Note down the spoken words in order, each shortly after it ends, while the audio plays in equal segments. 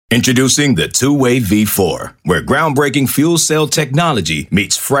Introducing the Two-Way V4, where groundbreaking fuel cell technology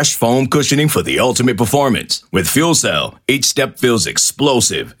meets fresh foam cushioning for the ultimate performance. With Fuel Cell, each step feels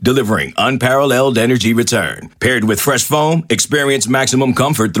explosive, delivering unparalleled energy return. Paired with fresh foam, experience maximum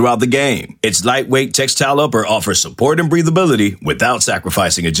comfort throughout the game. Its lightweight textile upper offers support and breathability without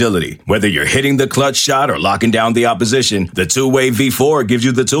sacrificing agility. Whether you're hitting the clutch shot or locking down the opposition, the Two-Way V4 gives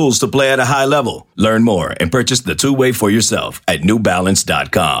you the tools to play at a high level. Learn more and purchase the Two-Way for yourself at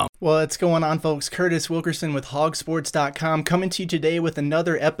newbalance.com. What's going on, folks? Curtis Wilkerson with hogsports.com coming to you today with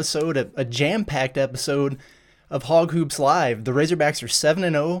another episode, a jam-packed episode of Hog Hoops Live. The Razorbacks are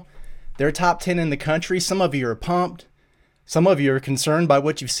 7-0. They're top 10 in the country. Some of you are pumped. Some of you are concerned by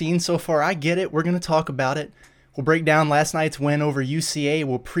what you've seen so far. I get it. We're going to talk about it. We'll break down last night's win over UCA.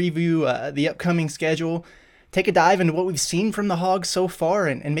 We'll preview the upcoming schedule, take a dive into what we've seen from the Hogs so far,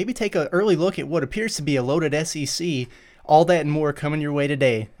 and maybe take an early look at what appears to be a loaded SEC. All that and more coming your way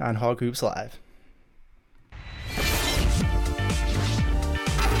today on Hog Hoops Live.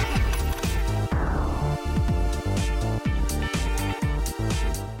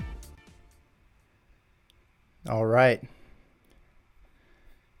 All right.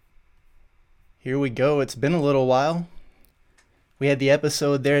 Here we go. It's been a little while. We had the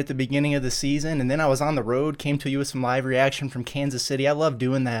episode there at the beginning of the season, and then I was on the road, came to you with some live reaction from Kansas City. I love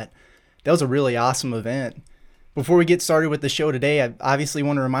doing that. That was a really awesome event. Before we get started with the show today, I obviously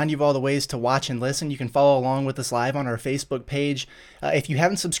want to remind you of all the ways to watch and listen. You can follow along with us live on our Facebook page. If you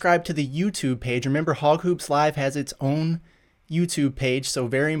haven't subscribed to the YouTube page, remember Hog Hoops Live has its own YouTube page, so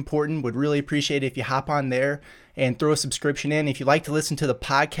very important. Would really appreciate it if you hop on there and throw a subscription in. If you like to listen to the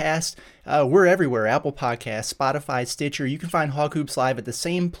podcast, we're everywhere. Apple Podcasts, Spotify, Stitcher. You can find Hog Hoops Live at the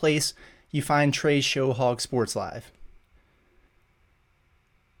same place you find Trey's show, Hog Sports Live.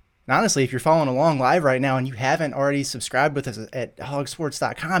 Honestly, if you're following along live right now and you haven't already subscribed with us at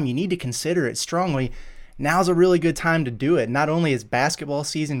hogsports.com, you need to consider it strongly. Now's a really good time to do it. Not only is basketball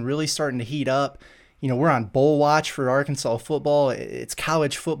season really starting to heat up, you know, we're on bowl watch for Arkansas football. It's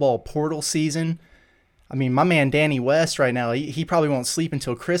college football portal season. I mean, my man Danny West right now, he probably won't sleep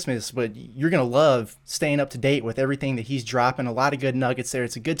until Christmas, but you're going to love staying up to date with everything that he's dropping. A lot of good nuggets there.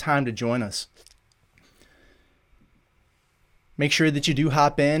 It's a good time to join us. Make sure that you do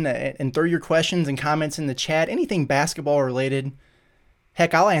hop in and throw your questions and comments in the chat. Anything basketball related.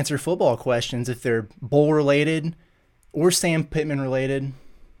 Heck, I'll answer football questions if they're bowl related or Sam Pittman related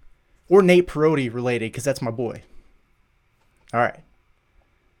or Nate Perotti related, because that's my boy. All right.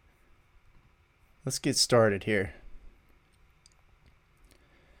 Let's get started here.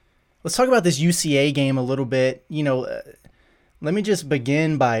 Let's talk about this UCA game a little bit. You know, let me just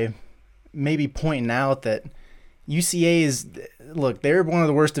begin by maybe pointing out that UCA is, look, they're one of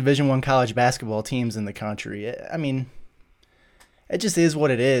the worst Division I college basketball teams in the country. I mean, it just is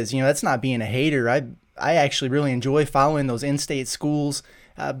what it is. You know, that's not being a hater. I actually really enjoy following those in-state schools.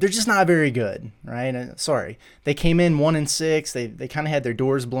 They're just not very good, right? Sorry. They came in 1-6. They kind of had their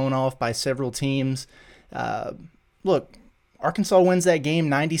doors blown off by several teams. Look, Arkansas wins that game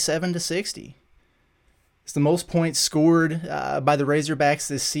 97-60. It's the most points scored by the Razorbacks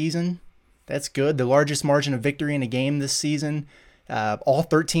this season. That's good. The largest margin of victory in a game this season. All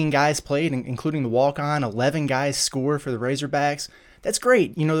 13 guys played, including the walk-on. 11 guys score for the Razorbacks. That's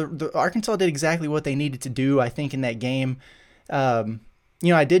great. You know, the Arkansas did exactly what they needed to do, I think, in that game. You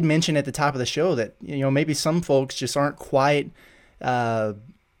know, I did mention at the top of the show that, you know, maybe some folks just aren't quite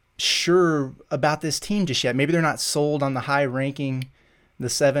sure about this team just yet. Maybe they're not sold on the high ranking, the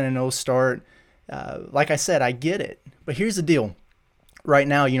 7-0 start. Like I said, I get it. But here's the deal. Right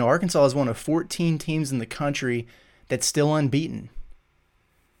now, you know, Arkansas is one of 14 teams in the country that's still unbeaten.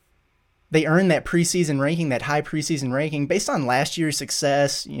 They earned that preseason ranking, that high preseason ranking, based on last year's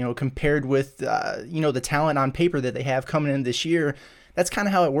success, you know, compared with, you know, the talent on paper that they have coming in this year. That's kind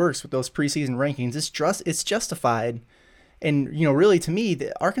of how it works with those preseason rankings. It's justified. And, you know, really to me,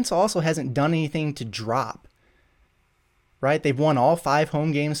 Arkansas also hasn't done anything to drop. Right? They've won all 5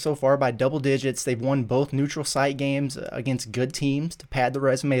 home games so far by double digits. They've won both neutral site games against good teams to pad the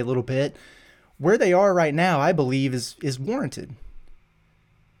resume a little bit. Where they are right now, I believe, is warranted.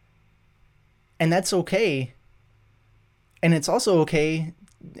 And that's okay. And it's also okay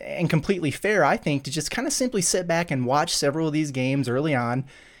and completely fair, I think, to just kind of simply sit back and watch several of these games early on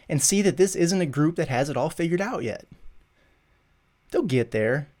and see that this isn't a group that has it all figured out yet. They'll get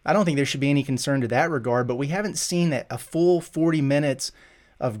there. I don't think there should be any concern to that regard, but we haven't seen a full 40 minutes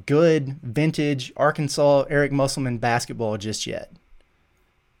of good, vintage Arkansas Eric Musselman basketball just yet.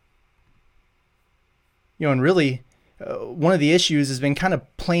 You know, and really, one of the issues has been kind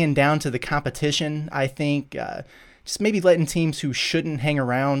of playing down to the competition, I think. just maybe letting teams who shouldn't hang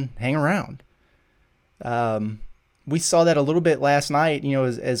around, hang around. We saw that a little bit last night,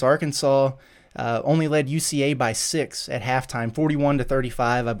 as Arkansas only led UCA by 6 at halftime,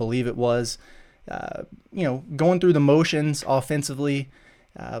 41-35, I believe it was. Going through the motions offensively,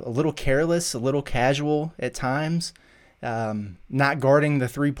 a little careless, a little casual at times, not guarding the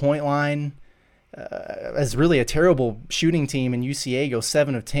three-point line. As really a terrible shooting team, and UCA goes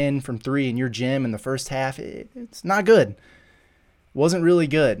 7 of 10 from 3 in your gym in the first half. It's not good. Wasn't really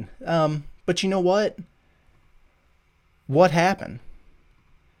good. But you know what? What happened?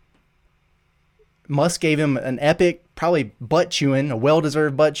 Musk gave him an epic, probably butt-chewing, a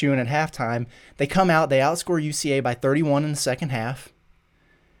well-deserved butt-chewing at halftime. They come out, they outscore UCA by 31 in the second half,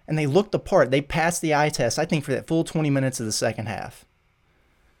 and they looked the part. They passed the eye test, I think, for that full 20 minutes of the second half.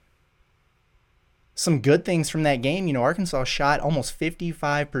 Some good things from that game, Arkansas shot almost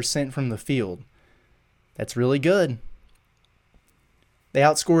 55% from the field. That's really good. They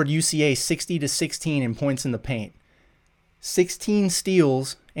outscored UCA 60-16 in points in the paint. 16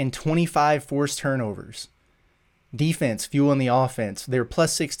 steals and 25 forced turnovers. Defense fueling the offense. They were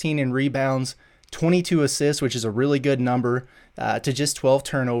plus 16 in rebounds, 22 assists, which is a really good number, to just 12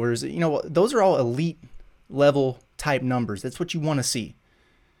 turnovers. Those are all elite level type numbers. That's what you want to see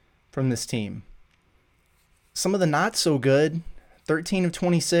from this team. Some of the not so good, 13 of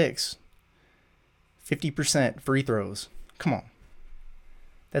 26, 50% free throws. Come on.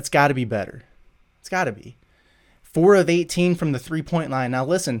 That's got to be better. It's got to be. 4 of 18 from the three-point line. Now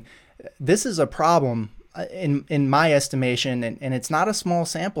listen, this is a problem in my estimation, and it's not a small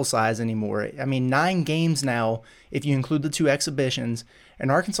sample size anymore. 9 games now, if you include the 2 exhibitions,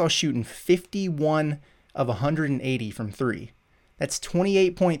 and Arkansas shooting 51 of 180 from 3. That's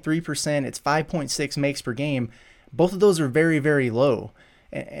 28.3%. It's 5.6 makes per game. Both of those are very, very low.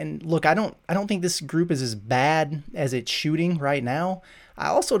 And look, I don't think this group is as bad as it's shooting right now. I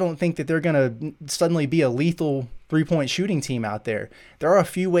also don't think that they're going to suddenly be a lethal three-point shooting team out there. There are a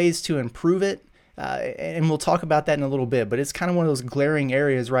few ways to improve it, and we'll talk about that in a little bit. But it's kind of one of those glaring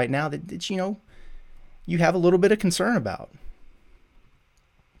areas right now that you have a little bit of concern about.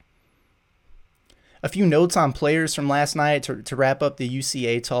 A few notes on players from last night to wrap up the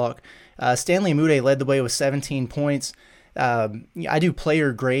UCA talk. Stanley Umude led the way with 17 points. I do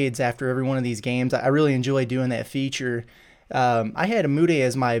player grades after every one of these games. I really enjoy doing that feature. I had Umude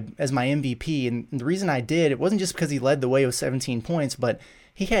as my MVP, and the reason I did, it wasn't just because he led the way with 17 points, but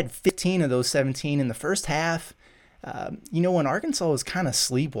he had 15 of those 17 in the first half. When Arkansas was kind of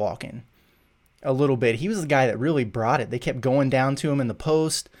sleepwalking a little bit, he was the guy that really brought it. They kept going down to him in the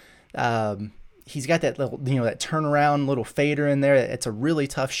post. He's got that little, that turnaround little fader in there. It's a really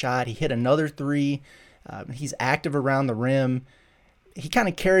tough shot. He hit another 3. He's active around the rim. He kind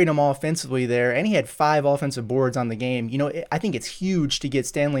of carried them offensively there, and he had 5 offensive boards on the game. I think it's huge to get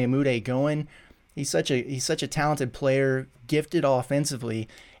Stanley Umude going. He's such a talented player, gifted offensively,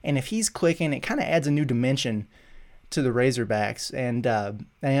 and if he's clicking, it kind of adds a new dimension to the Razorbacks. And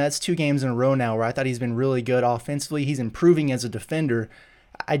that's 2 games in a row now where I thought he's been really good offensively. He's improving as a defender.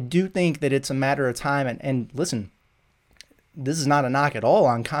 I do think that it's a matter of time. And listen, this is not a knock at all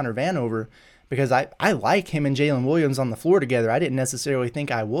on Connor Vanover, because I like him and Jalen Williams on the floor together. I didn't necessarily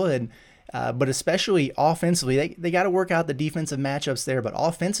think I would, but especially offensively, they got to work out the defensive matchups there. But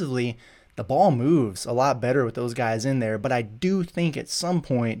offensively, the ball moves a lot better with those guys in there. But I do think at some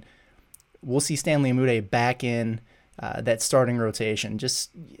point we'll see Stanley Umude back in that starting rotation.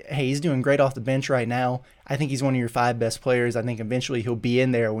 Hey, he's doing great off the bench right now. I think he's one of your 5 best players. I think eventually he'll be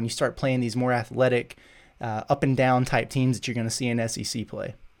in there when you start playing these more athletic, up and down type teams that you're going to see in SEC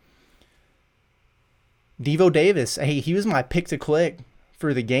play. Devo Davis, hey, he was my pick to click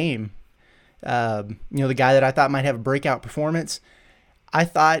for the game. The guy that I thought might have a breakout performance. I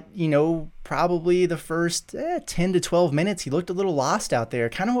thought, probably the first 10 to 12 minutes, he looked a little lost out there.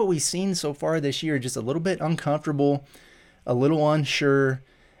 Kind of what we've seen so far this year, just a little bit uncomfortable, a little unsure.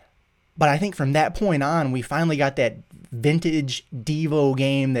 But I think from that point on, we finally got that vintage Devo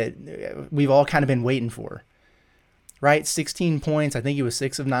game that we've all kind of been waiting for. Right? 16 points. I think he was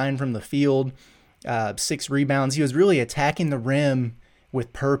 6 of 9 from the field, 6 rebounds. He was really attacking the rim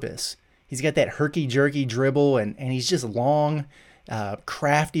with purpose. He's got that herky-jerky dribble, and he's just long,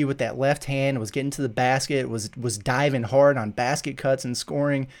 crafty with that left hand, was getting to the basket, was diving hard on basket cuts and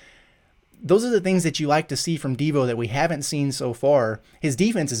scoring. Those are the things that you like to see from Devo that we haven't seen so far. His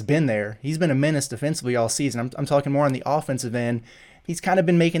defense has been there. He's been a menace defensively all season. I'm talking more on the offensive end. He's kind of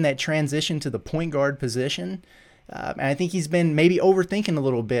been making that transition to the point guard position. And I think he's been maybe overthinking a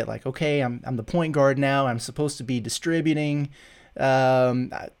little bit, like, okay, I'm the point guard now. I'm supposed to be distributing.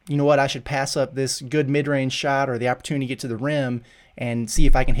 You know what? I should pass up this good mid-range shot or the opportunity to get to the rim and see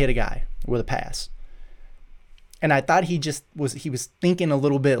if I can hit a guy with a pass. And I thought he was thinking a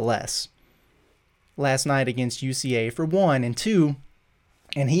little bit less last night against UCA, for one. And two,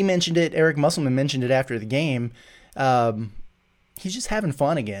 and he mentioned it, Eric Musselman mentioned it after the game, he's just having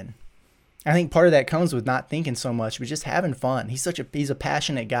fun again. I think part of that comes with not thinking so much, but just having fun. He's a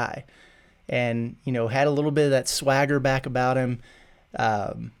passionate guy, and had a little bit of that swagger back about him.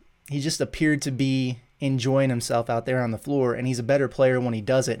 He just appeared to be enjoying himself out there on the floor, and he's a better player when he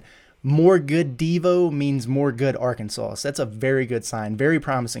does it. More good Devo means more good Arkansas. So that's a very good sign, very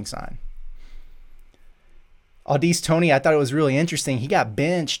promising sign. Au'Diese Toney, I thought it was really interesting. He got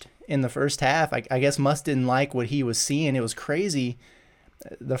benched in the first half. I guess Muss didn't like what he was seeing. It was crazy.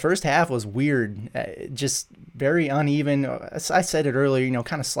 The first half was weird, just very uneven. I said it earlier,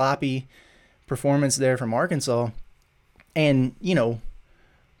 kind of sloppy performance there from Arkansas. And,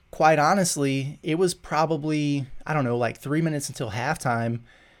 quite honestly, it was probably, like 3 minutes until halftime.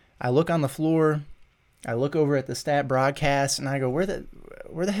 I look on the floor, I look over at the stat broadcast, and I go, where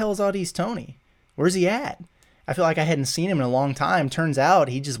the hell is Au'Diese Toney? Where's he at? I feel like I hadn't seen him in a long time. Turns out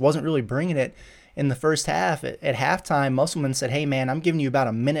he just wasn't really bringing it in the first half. At halftime, Musselman said, hey, man, I'm giving you about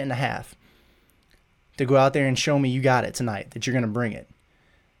a minute and a half to go out there and show me you got it tonight, that you're going to bring it.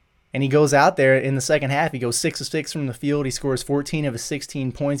 And he goes out there in the second half. He goes 6 of 6 from the field. He scores 14 of his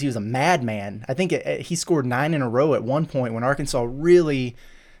 16 points. He was a madman. I think he scored 9 in a row at one point when Arkansas really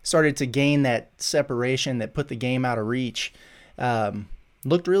started to gain that separation that put the game out of reach.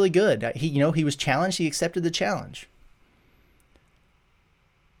 Looked really good. He was challenged. He accepted the challenge.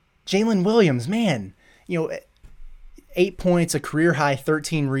 Jalen Williams, man, 8 points, a career high,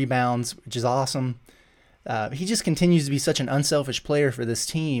 13 rebounds, which is awesome. He just continues to be such an unselfish player for this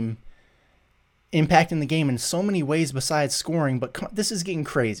team, impacting the game in so many ways besides scoring. But this is getting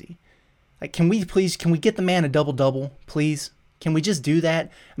crazy. Like, can we get the man a double-double, please? Can we just do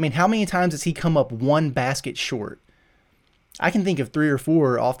that? I mean, how many times has he come up one basket short? I can think of 3 or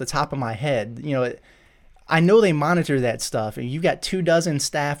 4 off the top of my head. I know they monitor that stuff. And you've got 24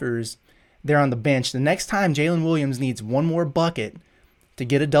 staffers there on the bench. The next time Jalen Williams needs one more bucket to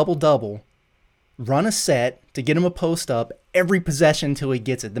get a double-double, run a set to get him a post-up every possession until he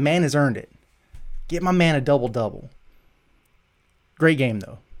gets it. The man has earned it. Get my man a double-double. Great game,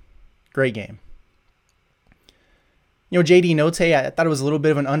 though. Great game. JD Notae, I thought it was a little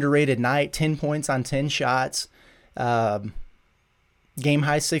bit of an underrated night. 10 points on 10 shots. Game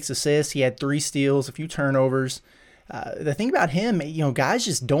high 6 assists. He had 3 steals, a few turnovers. The thing about him, guys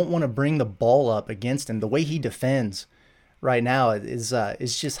just don't want to bring the ball up against him. The way he defends right now is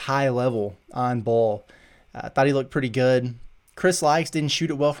just high level on ball. I thought he looked pretty good. Chris Lykes didn't shoot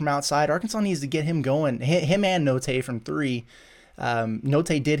it well from outside. Arkansas needs to get him going. Him and Notae from 3.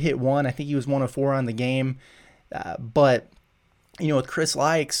 Notae did hit 1. I think he was 1 of 4 on the game. But with Chris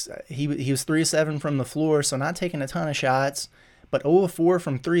Lykes, he was 3 of 7 from the floor, so not taking a ton of shots. But 0 of 4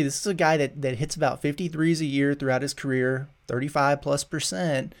 from 3. This is a guy that hits about 50 threes a year throughout his career,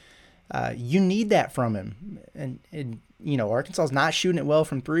 35+%. You need that from him. And Arkansas's not shooting it well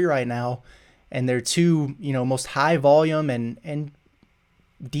from 3 right now. And their 2, most high volume and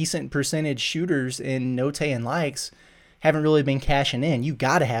decent percentage shooters in Notae and Lykes haven't really been cashing in. You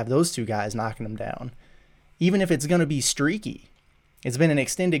got to have those 2 guys knocking them down, even if it's going to be streaky. It's been an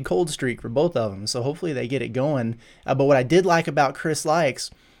extended cold streak for both of them, so hopefully they get it going. But what I did like about Chris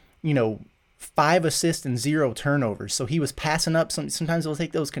Lykes, 5 assists and 0 turnovers. So he was passing up. Sometimes he'll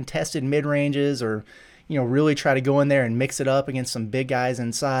take those contested mid-ranges or, really try to go in there and mix it up against some big guys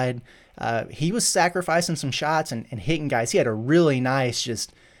inside. He was sacrificing some shots and hitting guys. He had a really nice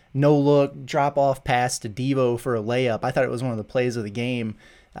just no-look drop-off pass to Devo for a layup. I thought it was one of the plays of the game.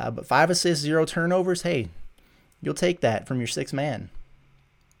 But 5 assists, 0 turnovers, hey, you'll take that from your 6th man.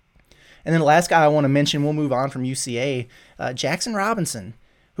 And then the last guy I want to mention, we'll move on from UCA, Jackson Robinson,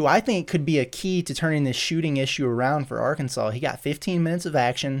 who I think could be a key to turning this shooting issue around for Arkansas. He got 15 minutes of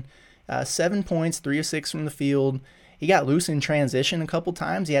action, 7 points, 3 of 6 from the field. He got loose in transition a couple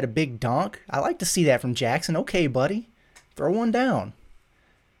times. He had a big dunk. I like to see that from Jackson. Okay, buddy, throw one down.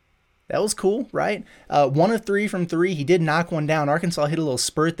 That was cool, right? 1 of 3 from 3. He did knock one down. Arkansas hit a little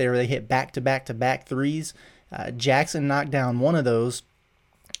spurt there where they hit back-to-back-to-back threes. Jackson knocked down one of those.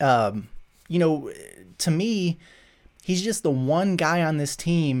 To me, he's just the one guy on this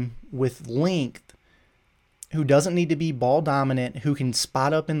team with length who doesn't need to be ball dominant, who can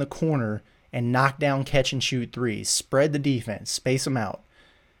spot up in the corner and knock down catch and shoot threes, spread the defense, space them out.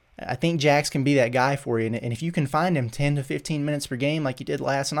 I think Jax can be that guy for you. And if you can find him 10 to 15 minutes per game like you did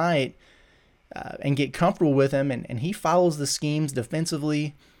last night, and get comfortable with him, and he follows the schemes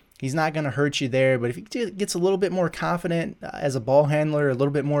defensively, he's not going to hurt you there. But if he gets a little bit more confident as a ball handler, a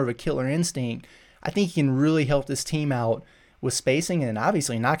little bit more of a killer instinct, I think he can really help this team out with spacing and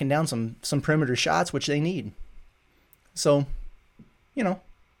obviously knocking down some perimeter shots, which they need. So,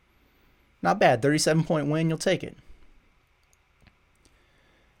 not bad. 37-point win, you'll take it.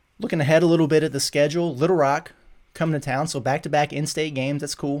 Looking ahead a little bit at the schedule, Little Rock coming to town, so back-to-back in-state games,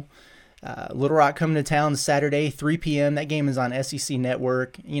 that's cool. Little Rock coming to town Saturday, 3 p.m. That game is on SEC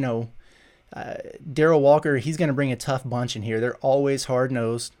Network. Darrell Walker, he's going to bring a tough bunch in here. They're always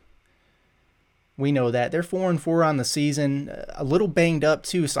hard-nosed. We know that. They're 4-4 on the season, a little banged up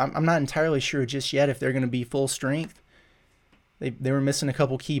too, so I'm not entirely sure just yet if they're going to be full strength. They were missing a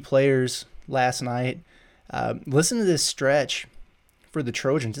couple key players last night. Listen to this stretch for the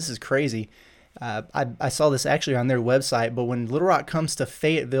Trojans. This is crazy. I saw this actually on their website, but when Little Rock comes to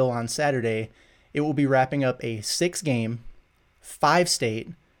Fayetteville on Saturday, it will be wrapping up a 6-game, 5-state,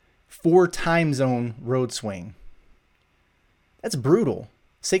 4-time zone road swing. That's brutal.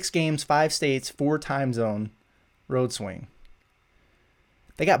 6 games, 5 states, 4-time zone road swing.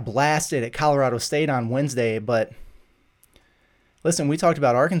 They got blasted at Colorado State on Wednesday, but listen, we talked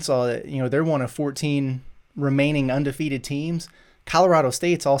about Arkansas. They're one of 14 remaining undefeated teams. Colorado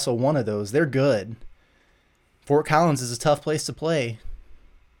State's also one of those. They're good. Fort Collins is a tough place to play.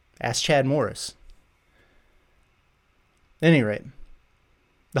 Ask Chad Morris. At any rate,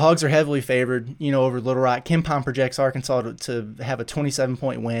 the Hogs are heavily favored, over Little Rock. KenPom projects Arkansas to have a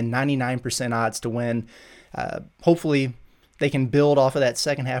 27-point win, 99% odds to win. Hopefully, they can build off of that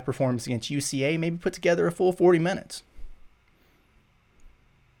second half performance against UCA, maybe put together a full 40 minutes.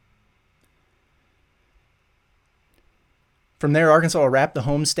 From there, Arkansas will wrap the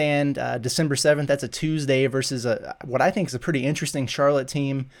homestand December 7th. That's a Tuesday versus what I think is a pretty interesting Charlotte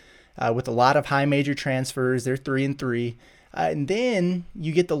team with a lot of high major transfers. They're 3-3. And then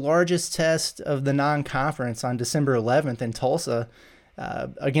you get the largest test of the non-conference on December 11th in Tulsa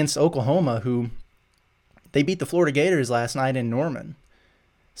against Oklahoma, who they beat the Florida Gators last night in Norman.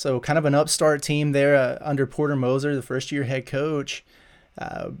 So kind of an upstart team there under Porter Moser, the first-year head coach.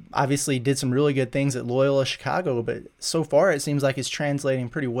 Obviously did some really good things at Loyola Chicago, but so far it seems like it's translating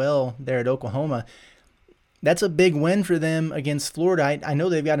pretty well there at Oklahoma. That's a big win for them against Florida. I know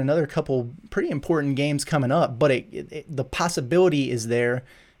they've got another couple pretty important games coming up, but the possibility is there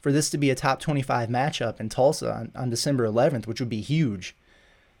for this to be a top 25 matchup in Tulsa on December 11th, which would be huge,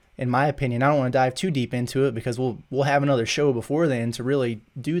 in my opinion. I don't want to dive too deep into it because we'll have another show before then to really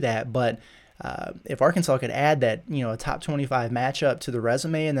do that, but if Arkansas could add that, a top 25 matchup to the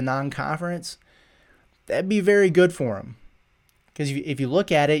resume in the non-conference, that'd be very good for them. Because if you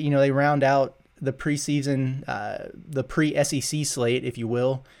look at it, they round out the preseason, the pre-SEC slate, if you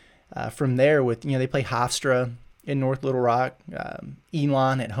will. From there, with they play Hofstra in North Little Rock,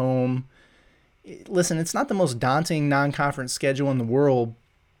 Elon at home. Listen, it's not the most daunting non-conference schedule in the world.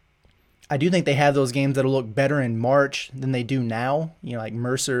 I do think they have those games that'll look better in March than they do now. Like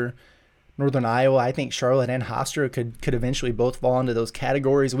Mercer, Northern Iowa. I think Charlotte and Hofstra could eventually both fall into those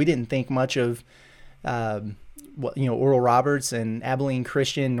categories. We didn't think much of, Oral Roberts and Abilene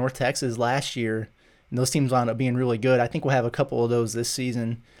Christian, North Texas last year, and those teams wound up being really good. I think we'll have a couple of those this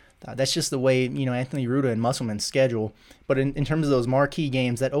season. That's just the way, Anthony Ruda and Musselman's schedule. But in terms of those marquee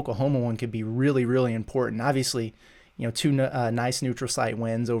games, that Oklahoma one could be really, really important. Obviously, 2 nice neutral site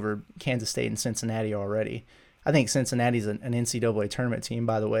wins over Kansas State and Cincinnati already. I think Cincinnati's an NCAA tournament team,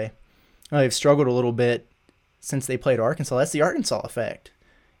 by the way. They've struggled a little bit since they played Arkansas. That's the Arkansas effect.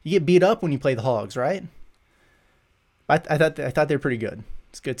 You get beat up when you play the Hogs, right? I thought they were pretty good.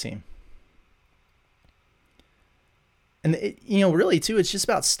 It's a good team. And, really, too, it's just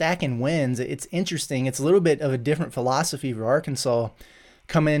about stacking wins. It's interesting. It's a little bit of a different philosophy for Arkansas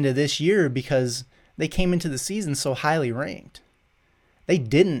coming into this year because they came into the season so highly ranked. They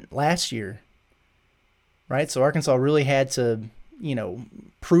didn't last year, right? So Arkansas really had to,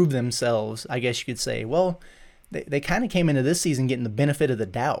 prove themselves, I guess you could say. Well, they kind of came into this season getting the benefit of the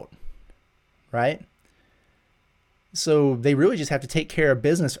doubt, right? So they really just have to take care of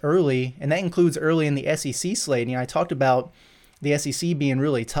business early, and that includes early in the SEC slate. I talked about the SEC being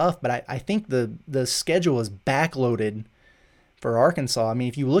really tough, but I think the schedule is backloaded for Arkansas. I mean,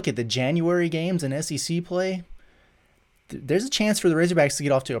 if you look at the January games in SEC play, there's a chance for the Razorbacks to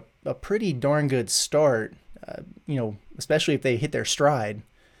get off to a pretty darn good start, especially if they hit their stride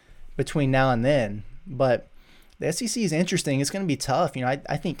between now and then. But the SEC is interesting. It's going to be tough. I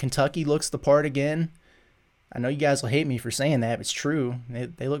think Kentucky looks the part again. I know you guys will hate me for saying that, but it's true.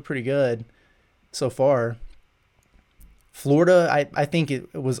 They look pretty good so far. Florida, I think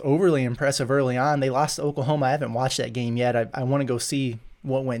it was overly impressive early on. They lost to Oklahoma. I haven't watched that game yet. I want to go see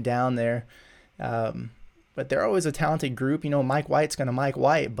what went down there. But they're always a talented group. Mike White's going to Mike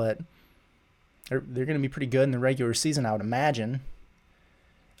White, but they're going to be pretty good in the regular season, I would imagine.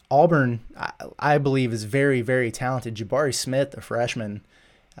 Auburn, I believe, is very, very talented. Jabari Smith, the freshman,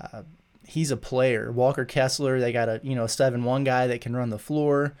 he's a player. Walker Kessler, they got a 7-1 guy that can run the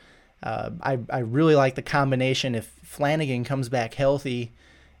floor. I really like the combination if Flanagan comes back healthy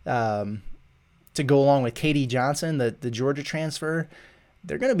to go along with KD Johnson, the Georgia transfer.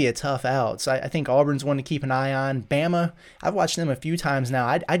 They're going to be a tough out. So I think Auburn's one to keep an eye on. Bama, I've watched them a few times now.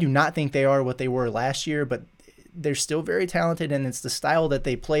 I do not think they are what they were last year, but they're still very talented, and it's the style that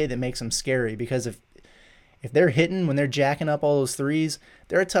they play that makes them scary, because if they're hitting when they're jacking up all those threes,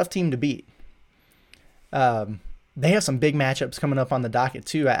 they're a tough team to beat. They have some big matchups coming up on the docket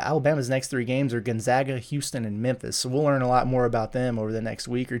too. Alabama's next 3 games are Gonzaga, Houston, and Memphis, so we'll learn a lot more about them over the next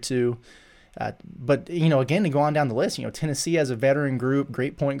week or two. But again, to go on down the list, Tennessee has a veteran group,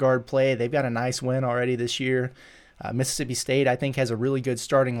 great point guard play. They've got a nice win already this year. Mississippi State, I think, has a really good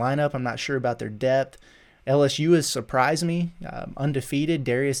starting lineup. I'm not sure about their depth. LSU has surprised me, undefeated.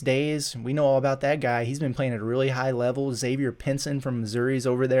 Darius Days, we know all about that guy. He's been playing at a really high level. Xavier Pinson from Missouri's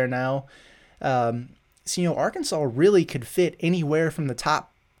over there now. So, Arkansas really could fit anywhere from the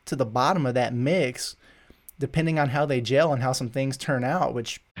top to the bottom of that mix, depending on how they gel and how some things turn out,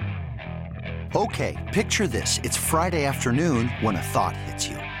 which... Okay, picture this. It's Friday afternoon when a thought hits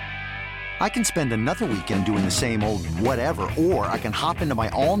you. I can spend another weekend doing the same old whatever, or I can hop into my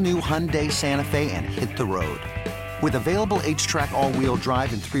all-new Hyundai Santa Fe and hit the road. With available H-Track all-wheel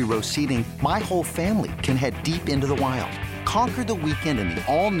drive and 3-row seating, my whole family can head deep into the wild. Conquer the weekend in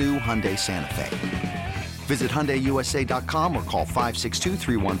the all-new Hyundai Santa Fe. Visit HyundaiUSA.com or call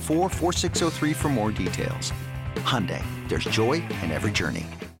 562-314-4603 for more details. Hyundai, there's joy in every journey.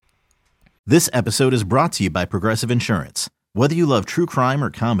 This episode is brought to you by Progressive Insurance. Whether you love true crime or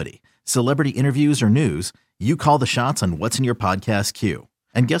comedy, celebrity interviews or news, you call the shots on what's in your podcast queue.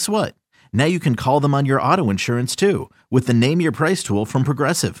 And guess what? Now you can call them on your auto insurance too, with the Name Your Price tool from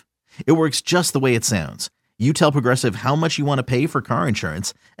Progressive. It works just the way it sounds. You tell Progressive how much you want to pay for car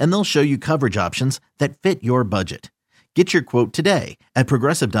insurance, and they'll show you coverage options that fit your budget. Get your quote today at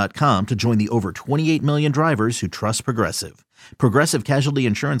Progressive.com to join the over 28 million drivers who trust Progressive. Progressive Casualty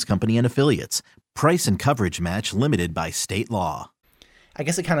Insurance Company and Affiliates. Price and coverage match limited by state law. I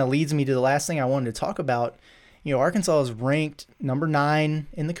guess it kind of leads me to the last thing I wanted to talk about. Arkansas is ranked number 9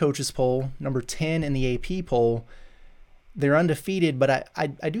 in the coaches poll, number 10 in the AP poll. They're undefeated, but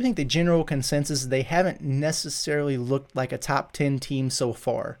I do think the general consensus is they haven't necessarily looked like a top 10 team so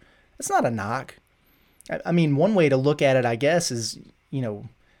far. That's not a knock. I mean, one way to look at it, I guess, is,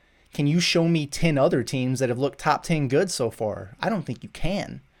 can you show me 10 other teams that have looked top 10 good so far? I don't think you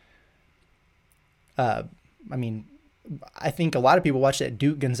can. I think a lot of people watch that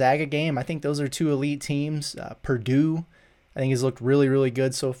Duke-Gonzaga game. I think those are 2 elite teams. Purdue, I think, has looked really, really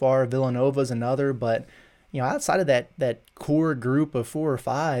good so far. Villanova's another. But, outside of that core group of 4 or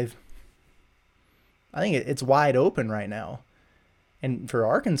 5, I think it's wide open right now. And for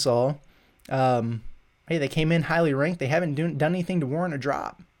Arkansas, they came in highly ranked. They haven't done anything to warrant a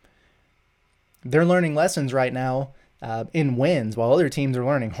drop. They're learning lessons right now in wins, while other teams are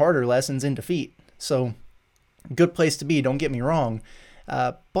learning harder lessons in defeat. So, good place to be, don't get me wrong.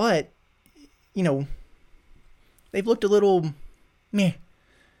 But, they've looked a little meh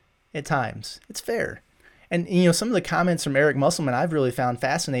at times. It's fair. And, some of the comments from Eric Musselman I've really found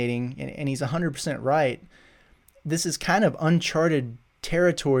fascinating, and he's 100% right. This is kind of uncharted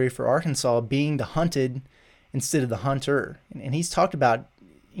territory for Arkansas, being the hunted instead of the hunter. And he's talked about,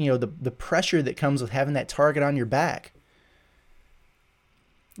 the pressure that comes with having that target on your back,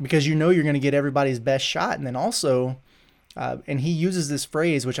 because you're going to get everybody's best shot. And then also, and he uses this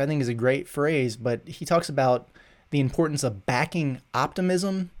phrase, which I think is a great phrase, but he talks about the importance of backing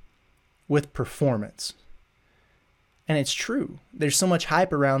optimism with performance. And it's true. There's so much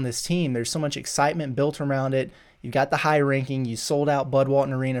hype around this team. There's so much excitement built around it. You've got the high ranking. You sold out Bud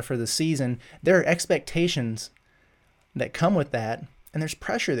Walton Arena for the season. There are expectations that come with that, and there's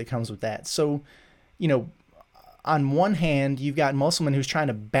pressure that comes with that. So, on one hand, you've got Musselman, who's trying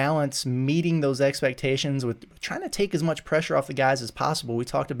to balance meeting those expectations with trying to take as much pressure off the guys as possible. We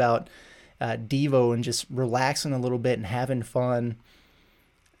talked about Devo and just relaxing a little bit and having fun.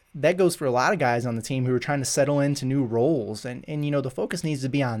 That goes for a lot of guys on the team who are trying to settle into new roles. And the focus needs to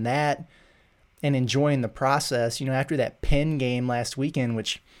be on that and enjoying the process. After that Penn game last weekend,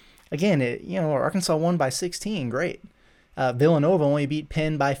 which, again, Arkansas won by 16, great. Villanova only beat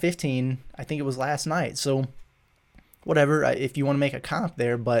Penn by 15, I think it was last night. So, whatever, if you want to make a comp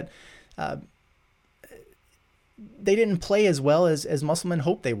there, but they didn't play as well as Musselman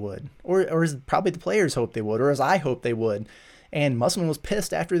hoped they would, or as probably the players hoped they would, or as I hoped they would. And Musselman was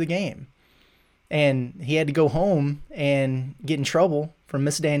pissed after the game. And he had to go home and get in trouble from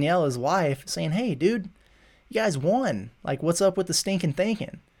Miss Danielle, his wife, saying, hey, dude, you guys won. Like, what's up with the stinking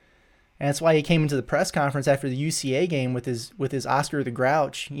thinking? And that's why he came into the press conference after the UCA game with his Oscar the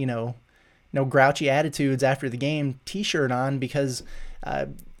Grouch, no grouchy attitudes after the game t-shirt on, because,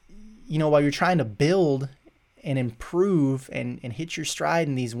 while you're trying to build and improve and hit your stride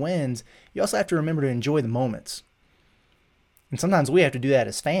in these wins, you also have to remember to enjoy the moments. And sometimes we have to do that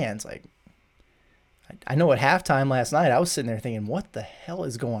as fans. Like, I know at halftime last night, I was sitting there thinking, what the hell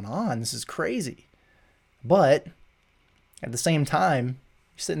is going on? This is crazy. But at the same time,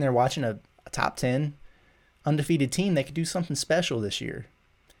 you're sitting there watching a top 10 undefeated team that could do something special this year.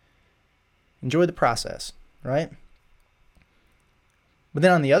 Enjoy the process, right? But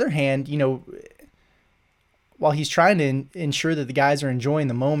then on the other hand, while he's trying to ensure that the guys are enjoying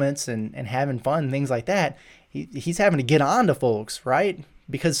the moments and having fun and things like that, he's having to get on to folks, right?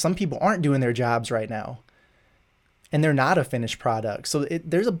 Because some people aren't doing their jobs right now. And they're not a finished product. So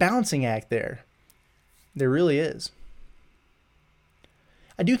there's a balancing act there. There really is.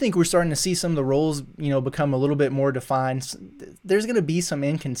 I do think we're starting to see some of the roles, become a little bit more defined. There's going to be some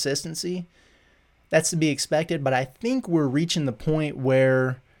inconsistency. That's to be expected. But I think we're reaching the point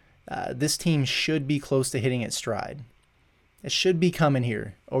where this team should be close to hitting its stride. It should be coming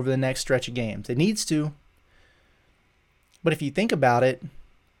here over the next stretch of games. It needs to. But if you think about it,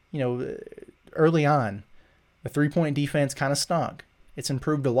 early on, the three-point defense kind of stunk. It's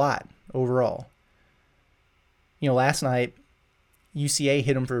improved a lot overall. Last night, UCA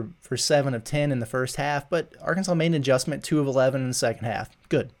hit them for 7 of 10 in the first half, but Arkansas made an adjustment, 2 of 11 in the second half.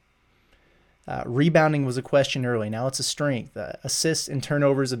 Good. Rebounding was a question early. Now it's a strength. Assists and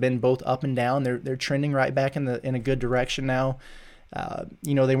turnovers have been both up and down. They're trending right back in a good direction now.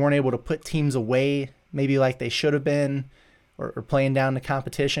 They weren't able to put teams away maybe like they should have been, or playing down the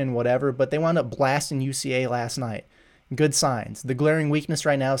competition, whatever, but they wound up blasting UCA last night. Good signs. The glaring weakness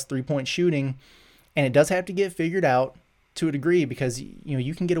right now is three-point shooting, and it does have to get figured out to a degree, because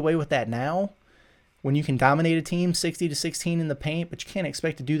you can get away with that now when you can dominate a team 60-16 in the paint, but you can't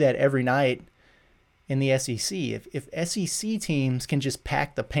expect to do that every night in the SEC. If SEC teams can just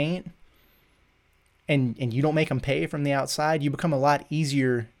pack the paint and you don't make them pay from the outside, you become a lot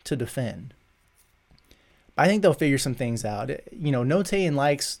easier to defend. I think they'll figure some things out. Note and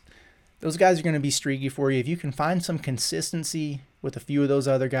Likes, those guys are going to be streaky for you. If you can find some consistency with a few of those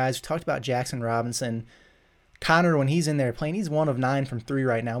other guys. We talked about Jackson Robinson. Connor, when he's in there playing, he's 1 of 9 from 3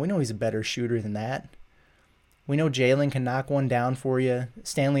 right now. We know he's a better shooter than that. We know Jalen can knock one down for you.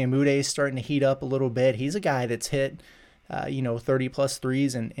 Stanley Amude is starting to heat up a little bit. He's a guy that's hit 30-plus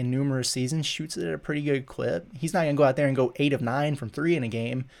threes in numerous seasons, shoots it at a pretty good clip. He's not going to go out there and go 8 of 9 from 3 in a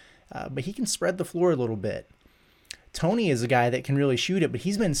game, but he can spread the floor a little bit. Tony is a guy that can really shoot it, but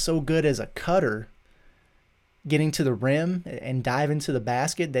he's been so good as a cutter, getting to the rim and dive into the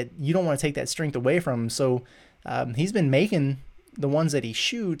basket, that you don't want to take that strength away from him. So he's been making the ones that he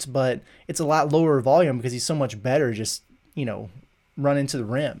shoots, but it's a lot lower volume because he's so much better just, running to the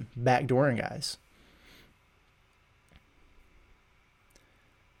rim, backdooring guys.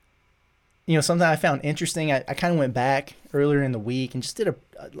 Something I found interesting, I kind of went back earlier in the week and just did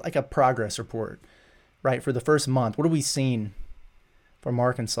a progress report, right, for the first month. What have we seen from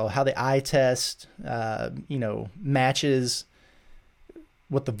Arkansas? How the eye test, matches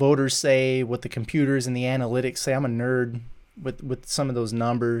what the voters say, what the computers and the analytics say. I'm a nerd with some of those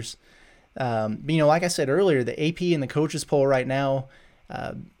numbers. But, like I said earlier, the AP and the coaches poll right now,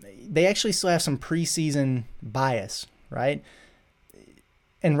 they actually still have some preseason bias, right?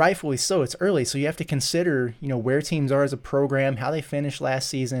 And rightfully so. It's early, so you have to consider, where teams are as a program, how they finished last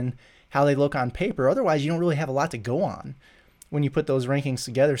season, how they look on paper. Otherwise, you don't really have a lot to go on when you put those rankings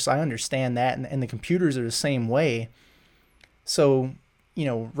together. So I understand that, and the computers are the same way. So,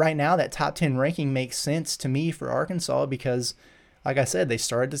 right now that top 10 ranking makes sense to me for Arkansas because, like I said, they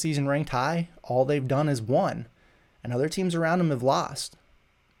started the season ranked high. All they've done is won, and other teams around them have lost.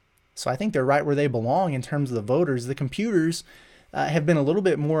 So I think they're right where they belong in terms of the voters. The computers have been a little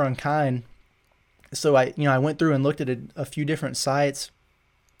bit more unkind. So I went through and looked at a few different sites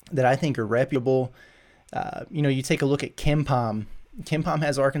that I think are reputable. You take a look at KenPom. KenPom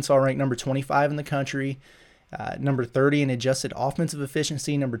has Arkansas ranked number 25 in the country, number 30 in adjusted offensive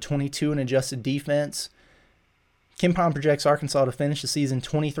efficiency, number 22 in adjusted defense. KenPom projects Arkansas to finish the season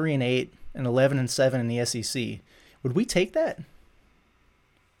 23-8 and 11-7 in the SEC. Would we take that?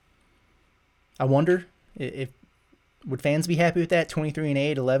 I wonder if Would fans be happy with that?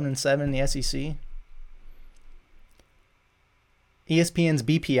 23-8, 11-7 in the SEC. ESPN's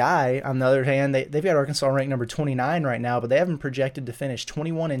BPI, on the other hand, they've got Arkansas ranked number 29 right now, but they have them projected to finish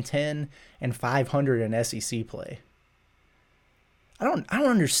 21-10 and 500 in SEC play. I don't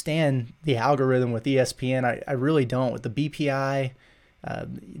understand the algorithm with ESPN. I really don't. With the BPI,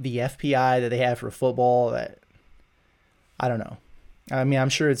 the FPI that they have for football, I don't know. I mean, I'm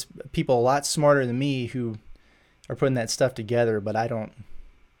sure it's people a lot smarter than me who are putting that stuff together, but I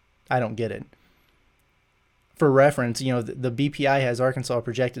don't get it. For reference, the BPI has Arkansas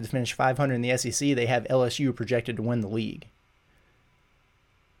projected to finish 500 in the SEC. They have LSU projected to win the league.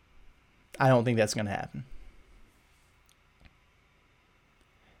 I don't think that's going to happen.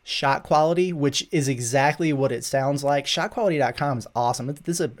 Shot quality, which is exactly what it sounds like. Shotquality.com is awesome.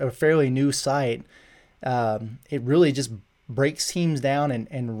 This is a fairly new site. It really just breaks teams down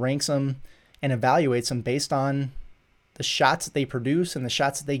and ranks them and evaluates them based on the shots that they produce and the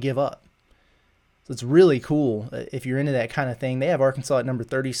shots that they give up. So it's really cool if you're into that kind of thing. They have Arkansas at number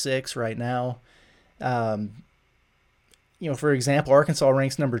 36 right now. For example, Arkansas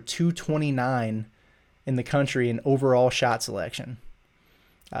ranks number 229 in the country in overall shot selection.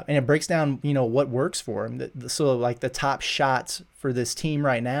 And it breaks down, what works for them. So like the top shots for this team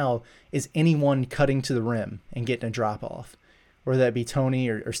right now is anyone cutting to the rim and getting a drop off, whether that be Tony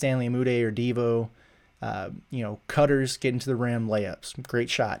or Stanley Umude or Devo. Cutters getting to the rim, layups,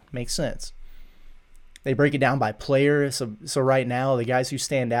 great shot, makes sense. They break it down by player. So right now, the guys who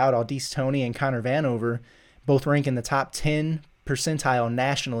stand out, Aldis Toney and Connor Vanover, both rank in the top 10 percentile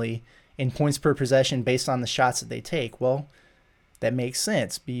nationally in points per possession based on the shots that they take. Well, that makes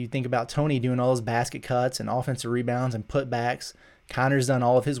sense. But you think about Toney doing all his basket cuts and offensive rebounds and putbacks. Connor's done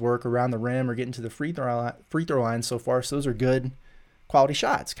all of his work around the rim or getting to the free throw line so far. So those are good quality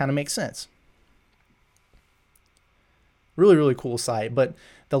shots. Kind of makes sense. Really, really cool site. But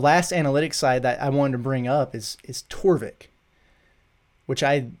the last analytics site that I wanted to bring up is Torvik, which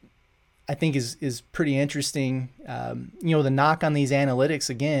I think is pretty interesting. The knock on these analytics,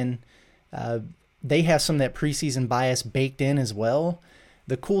 again, they have some of that preseason bias baked in as well.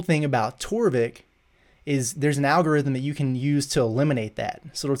 The cool thing about Torvik is there's an algorithm that you can use to eliminate that.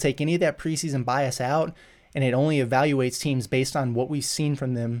 So it'll take any of that preseason bias out, and it only evaluates teams based on what we've seen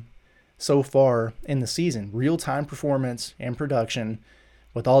from them so far in the season. Real-time performance and production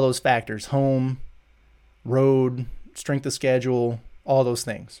with all those factors, home, road, strength of schedule, all those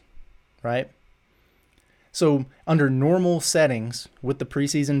things, right? So under normal settings with the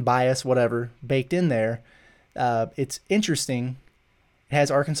preseason bias, whatever, baked in there, it's interesting. It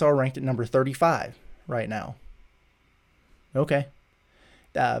has Arkansas ranked at number 35 right now. Okay.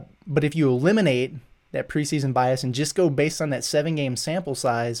 But if you eliminate that preseason bias and just go based on that 7-game sample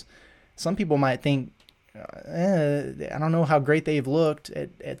size, some people might think, I don't know how great they've looked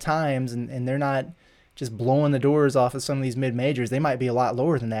at times, and they're not just blowing the doors off of some of these mid-majors. They might be a lot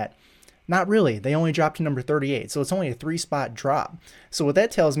lower than that. Not really. They only dropped to number 38, so it's only a 3-spot drop. So what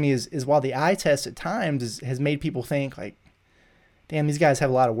that tells me is while the eye test at times has made people think, like, damn, these guys have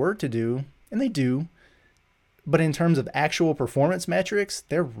a lot of work to do, and they do, but in terms of actual performance metrics,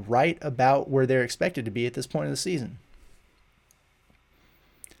 they're right about where they're expected to be at this point of the season.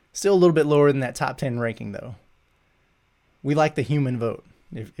 Still a little bit lower than that top 10 ranking, though. We like the human vote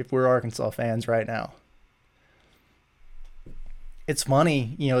if we're Arkansas fans right now. It's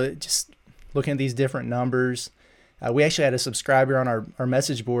funny, just looking at these different numbers. We actually had a subscriber on our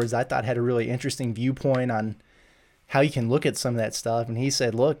message boards I thought had a really interesting viewpoint on how you can look at some of that stuff. And he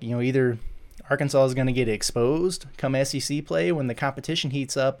said, look, either Arkansas is going to get exposed come SEC play when the competition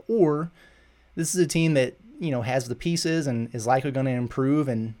heats up, or this is a team that has the pieces and is likely going to improve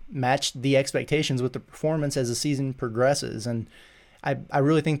and match the expectations with the performance as the season progresses. And I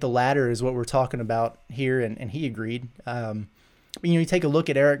really think the latter is what we're talking about here, and he agreed. You take a look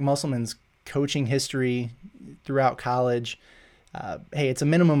at Eric Musselman's coaching history throughout college. Hey, it's a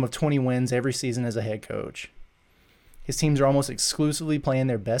minimum of 20 wins every season as a head coach. His teams are almost exclusively playing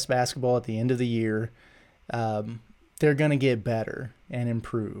their best basketball at the end of the year. They're going to get better and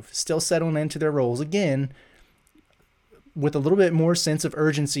improve. Still settling into their roles. Again, with a little bit more sense of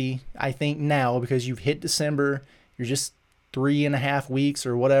urgency, I think now, because you've hit December, you're just 3.5 weeks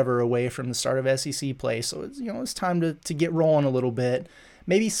or whatever away from the start of SEC play. So it's time to get rolling a little bit.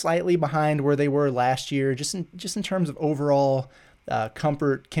 Maybe slightly behind where they were last year, just in terms of overall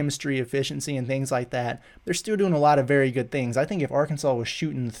comfort, chemistry, efficiency, and things like that. They're still doing a lot of very good things. I think if Arkansas was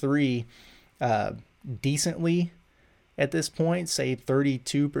shooting 3 decently at this point, say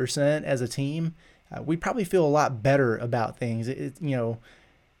 32% as a team, we'd probably feel a lot better about things.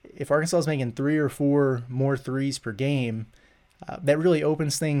 if Arkansas is making 3 or 4 more threes per game, that really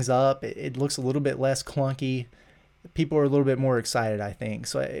opens things up. It looks a little bit less clunky. People are a little bit more excited, I think.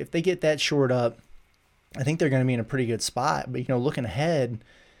 So if they get that shored up, I think they're going to be in a pretty good spot. But, looking ahead,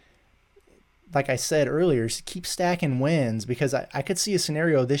 like I said earlier, keep stacking wins, because I could see a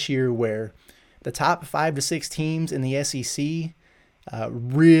scenario this year where the top 5 to 6 teams in the SEC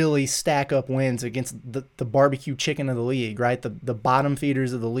really stack up wins against the barbecue chicken of the league, right? The bottom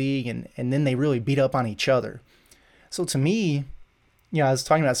feeders of the league, and then they really beat up on each other. So to me, I was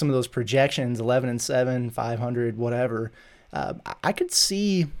talking about some of those projections, 11-7, 500, whatever. I could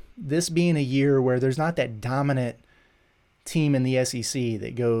see this being a year where there's not that dominant team in the SEC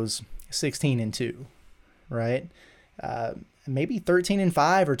that goes 16-2, right? Maybe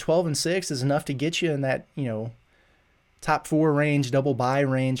 13-5 or 12-6 is enough to get you in that, top 4 range, double bye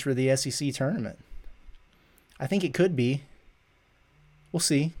range for the SEC tournament. I think it could be. We'll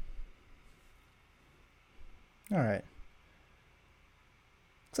see. All right.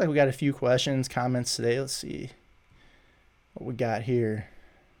 Looks like we got a few questions, comments today. Let's see what we got here.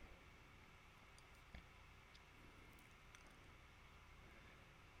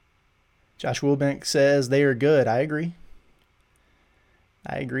 Josh Wilbank says they are good. I agree.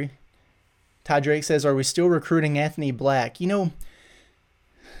 Todd Drake says, are we still recruiting Anthony Black? The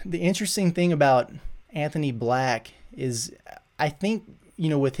interesting thing about Anthony Black is, I think,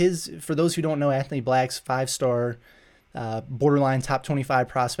 with for those who don't know, Anthony Black's 5-star borderline top 25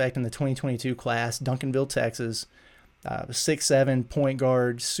 prospect in the 2022 class, Duncanville, Texas, 6'7" point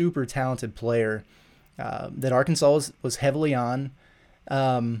guard, super talented player that Arkansas was heavily on.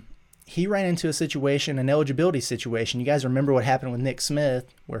 He ran into a situation, an eligibility situation. You guys remember what happened with Nick Smith,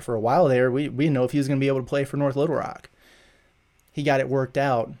 where for a while there, we didn't know if he was going to be able to play for North Little Rock. He got it worked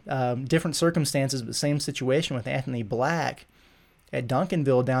out. Different circumstances, but same situation with Anthony Black at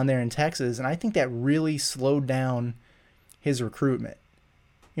Duncanville down there in Texas. And I think that really slowed down his recruitment.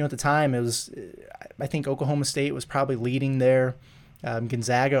 At the time, I think Oklahoma State was probably leading there.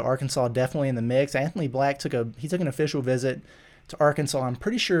 Gonzaga, Arkansas definitely in the mix. Anthony Black took an official visit to Arkansas. I'm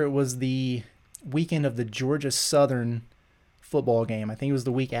pretty sure it was the weekend of the Georgia Southern football game. I think it was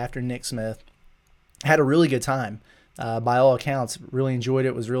the week after Nick Smith. Had a really good time. By all accounts, really enjoyed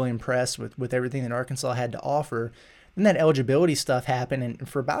it, was really impressed with everything that Arkansas had to offer. Then that eligibility stuff happened, and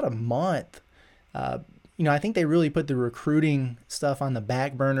for about a month, I think they really put the recruiting stuff on the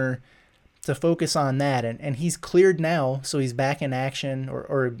back burner to focus on that. And he's cleared now, so he's back in action,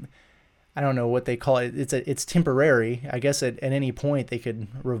 or I don't know what they call it. It's temporary. I guess at any point they could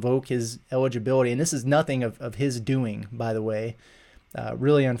revoke his eligibility. And this is nothing of his doing, by the way.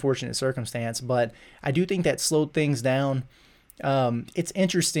 Really unfortunate circumstance. But I do think that slowed things down. It's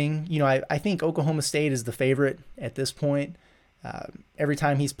interesting. I think Oklahoma State is the favorite at this point. Every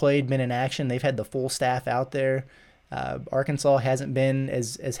time he's been in action, they've had the full staff out there. Arkansas hasn't been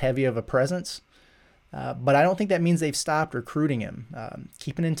as heavy of a presence. But I don't think that means they've stopped recruiting him.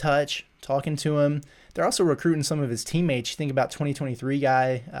 Keeping in touch, talking to him. They're also recruiting some of his teammates. You think about 2023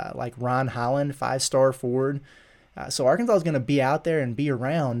 guy like Ron Holland, 5-star forward. So Arkansas is going to be out there and be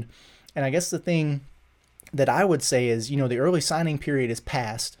around. And I guess the thing that I would say is, the early signing period is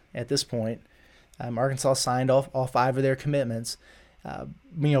past at this point. Arkansas signed off all 5 of their commitments.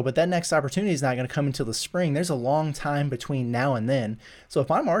 But that next opportunity is not going to come until the spring. There's a long time between now and then. So if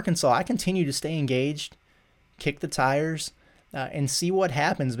I'm Arkansas, I continue to stay engaged, kick the tires, and see what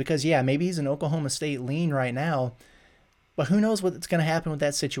happens. Because, maybe he's an Oklahoma State lean right now, but who knows what's going to happen with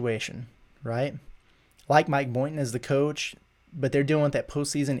that situation, right? Like Mike Boynton as the coach, but they're dealing with that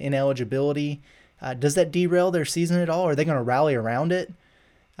postseason ineligibility. Does that derail their season at all? Are they going to rally around it?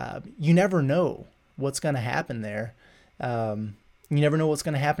 You never know what's going to happen there. You never know what's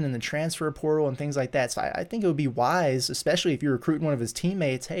going to happen in the transfer portal and things like that. So I think it would be wise, especially if you're recruiting one of his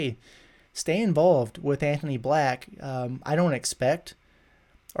teammates, hey, stay involved with Anthony Black. I don't expect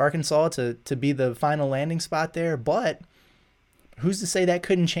Arkansas to be the final landing spot there, but who's to say that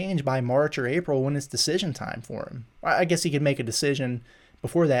couldn't change by March or April when it's decision time for him? I guess he could make a decision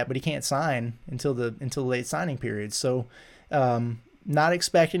before that, but he can't sign until the late signing period. So not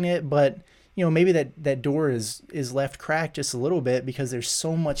expecting it, but maybe that door is left cracked just a little bit because there's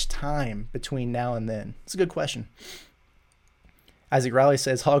so much time between now and then. It's a good question. Isaac Rowley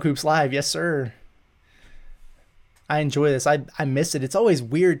says, Hog Hoops Live. Yes, sir. I enjoy this. I miss it. It's always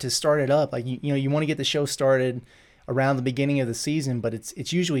weird to start it up. Like, you want to get the show started around the beginning of the season, but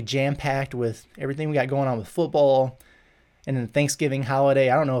it's usually jam-packed with everything we got going on with football and then Thanksgiving holiday.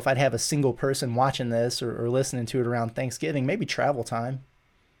 I don't know if I'd have a single person watching this or listening to it around Thanksgiving. Maybe travel time.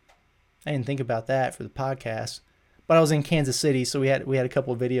 I didn't think about that for the podcast. But I was in Kansas City, so we had a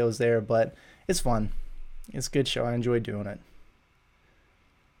couple of videos there. But it's fun. It's a good show. I enjoyed doing it.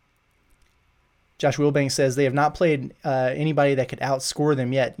 Josh Wilbanks says they have not played anybody that could outscore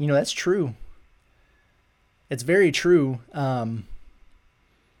them yet. That's true. It's very true.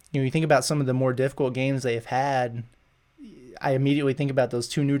 You think about some of the more difficult games they've had. I immediately think about those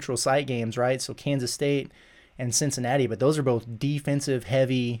 2 neutral site games, right? So Kansas State and Cincinnati, but those are both defensive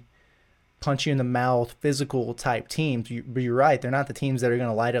heavy, punch you in the mouth, physical type teams. But you're right. They're not the teams that are going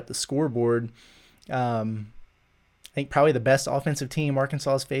to light up the scoreboard. I think probably the best offensive team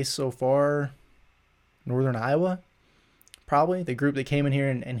Arkansas has faced so far, Northern Iowa, probably. The group that came in here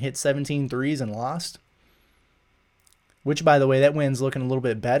and hit 17 threes and lost. Which, by the way, that win's looking a little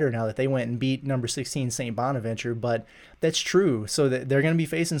bit better now that they went and beat number 16 St. Bonaventure. But that's true. So that they're going to be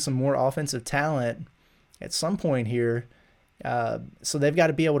facing some more offensive talent at some point here. So they've got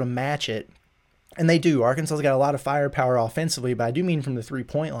to be able to match it. And they do. Arkansas's got a lot of firepower offensively, but I do mean from the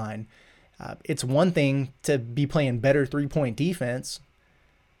three-point line. It's one thing to be playing better three-point defense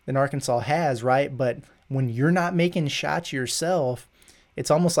than Arkansas has, right? But when you're not making shots yourself, it's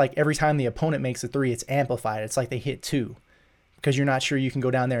almost like every time the opponent makes a three, it's amplified. It's like they hit 2 because you're not sure you can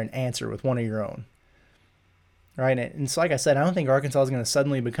go down there and answer with one of your own. Right? And so like I said, I don't think Arkansas is going to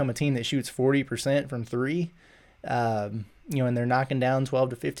suddenly become a team that shoots 40% from 3. And they're knocking down 12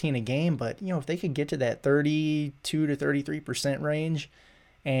 to 15 a game. But, if they could get to that 32 to 33% range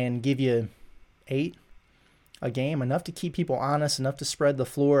and give you 8 a game, enough to keep people honest, enough to spread the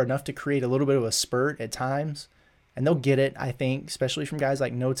floor, enough to create a little bit of a spurt at times. And they'll get it, I think, especially from guys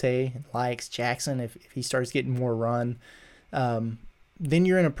like Note, Likes, Jackson, if he starts getting more run. Then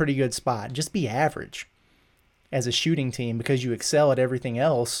you're in a pretty good spot. Just be average as a shooting team because you excel at everything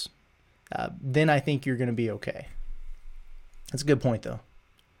else. Then I think you're going to be okay. That's a good point, though.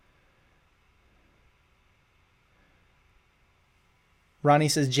 Ronnie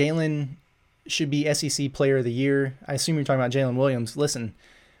says Jalen should be SEC Player of the Year. I assume you're talking about Jalen Williams. Listen,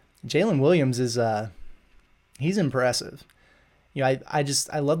 Jalen Williams is he's impressive.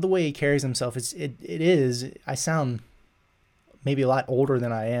 I love the way he carries himself. I sound maybe a lot older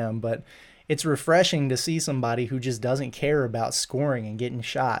than I am, but it's refreshing to see somebody who just doesn't care about scoring and getting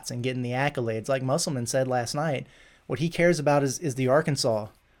shots and getting the accolades. Like Musselman said last night, what he cares about is the Arkansas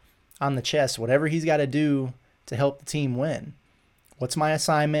on the chest, whatever he's got to do to help the team win. What's my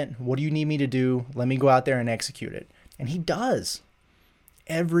assignment? What do you need me to do? Let me go out there and execute it. And he does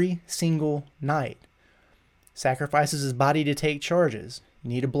every single night. Sacrifices his body to take charges. You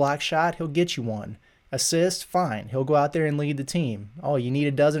need a block shot, he'll get you one. Assist, fine. He'll go out there and lead the team. Oh, you need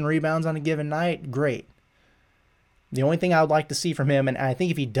a dozen rebounds on a given night? Great. The only thing I would like to see from him, and I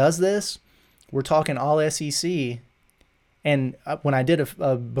think if he does this, we're talking all SEC. And when I did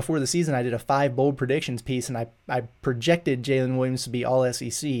before the season, I did a 5 bold predictions piece, and I projected Jalen Williams to be all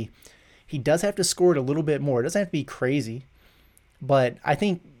SEC. He does have to score it a little bit more. It doesn't have to be crazy, but I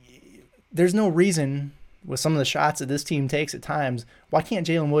think there's no reason with some of the shots that this team takes at times, why can't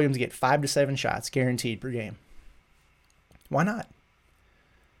Jalen Williams get 5 to 7 shots guaranteed per game? Why not?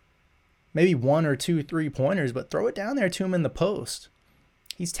 Maybe 1 or 2 3-pointers, but throw it down there to him in the post.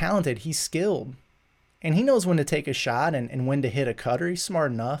 He's talented. He's skilled. And he knows when to take a shot and when to hit a cutter. He's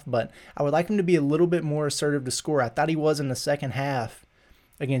smart enough, but I would like him to be a little bit more assertive to score. I thought he was in the second half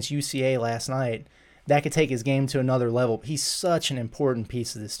against UCA last night. That could take his game to another level. He's such an important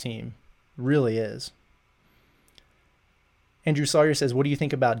piece of this team. Really is. Andrew Sawyer says, what do you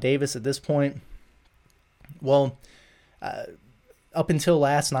think about Davis at this point? Well, up until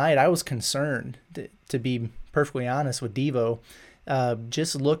last night, I was concerned, to be perfectly honest, with Devo.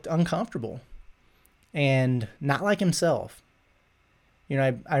 Just looked uncomfortable and not like himself.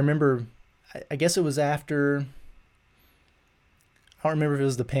 I remember, I guess it was after, I don't remember if it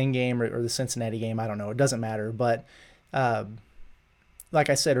was the Penn game or the Cincinnati game. I don't know. It doesn't matter. But like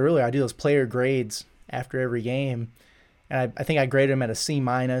I said earlier, I do those player grades after every game. And I think I graded him at a C-.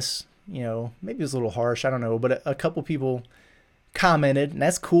 Maybe it was a little harsh. I don't know. But a couple people commented, and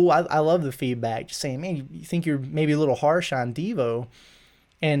that's cool. I love the feedback. Just saying, man, you think you're maybe a little harsh on Devo.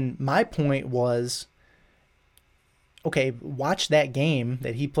 And my point was, okay, watch that game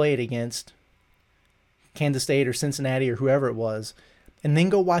that he played against Kansas State or Cincinnati or whoever it was, and then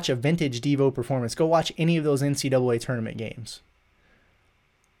go watch a vintage Devo performance. Go watch any of those NCAA tournament games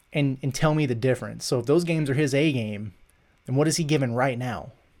and tell me the difference. So if those games are his A game, then what is he giving right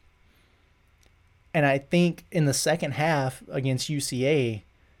now? And I think in the second half against UCA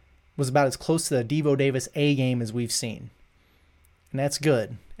was about as close to the Devo Davis A game as we've seen. And that's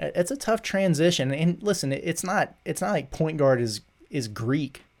good. It's a tough transition. And listen, it's not like point guard is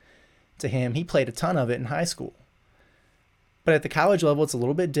Greek to him. He played a ton of it in high school. But at the college level, it's a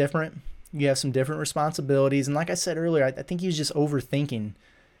little bit different. You have some different responsibilities. And like I said earlier, I think he was just overthinking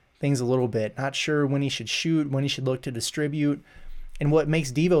things a little bit. Not sure when he should shoot, when he should look to distribute. And what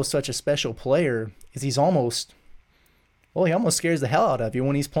makes Devo such a special player is he almost scares the hell out of you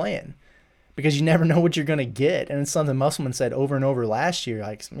when he's playing, because you never know what you're going to get. And it's something Musselman said over and over last year.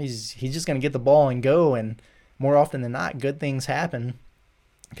 Like, he's just going to get the ball and go, and more often than not, good things happen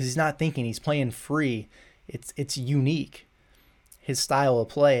because he's not thinking. He's playing free. It's unique, his style of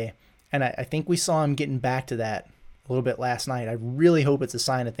play. And I think we saw him getting back to that a little bit last night. I really hope it's a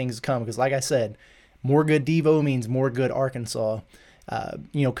sign of things to come because, like I said, more good Devo means more good Arkansas.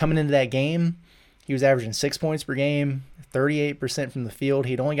 Coming into that game, he was averaging 6 points per game, 38% from the field.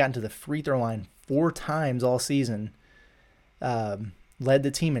 He'd only gotten to the free throw line 4 times all season. Led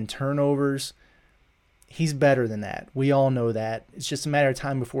the team in turnovers. He's better than that. We all know that. It's just a matter of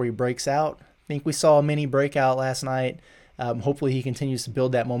time before he breaks out. I think we saw a mini breakout last night. Hopefully he continues to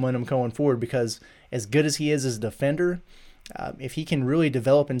build that momentum going forward, because as good as he is as a defender, if he can really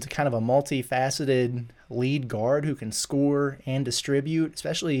develop into kind of a multifaceted lead guard who can score and distribute,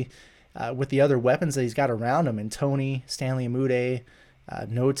 especially with the other weapons that he's got around him, and Tony, Stanley Amude,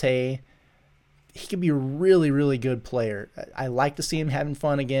 Note, he could be a really, really good player. I like to see him having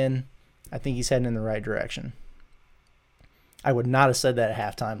fun again. I think he's heading in the right direction. I would not have said that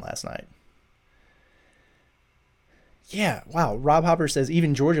at halftime last night. Yeah, wow. Rob Hopper says,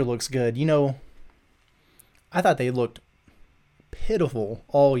 even Georgia looks good. I thought they looked pitiful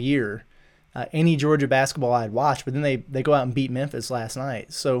all year. Any Georgia basketball I'd watched, but then they go out and beat Memphis last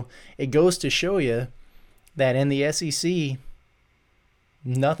night. So it goes to show you that in the SEC,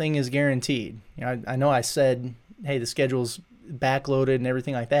 nothing is guaranteed. I know I said, hey, the schedule's backloaded and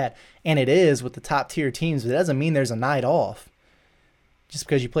everything like that, and it is with the top tier teams, but it doesn't mean there's a night off just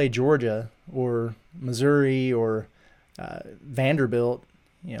because you play Georgia or Missouri or Vanderbilt.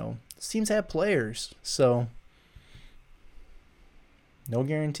 Teams have players, so no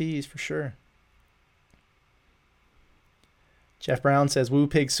guarantees for sure. Jeff Brown says, Woo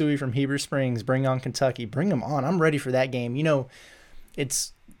Pig Suey from Heber Springs, bring on Kentucky. Bring them on. I'm ready for that game.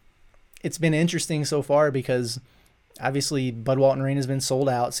 It's been interesting so far because obviously Bud Walton Arena has been sold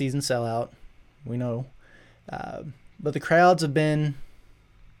out, season sellout. We know. But the crowds have been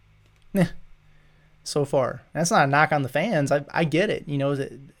so far. That's not a knock on the fans. I get it.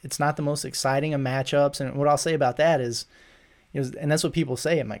 It's not the most exciting of matchups. And what I'll say about that is, and that's what people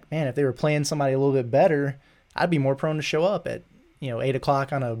say. I'm like, man, if they were playing somebody a little bit better, I'd be more prone to show up at 8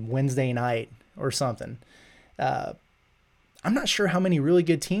 o'clock on a Wednesday night or something. I'm not sure how many really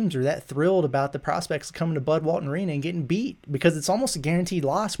good teams are that thrilled about the prospects of coming to Bud Walton Arena and getting beat, because it's almost a guaranteed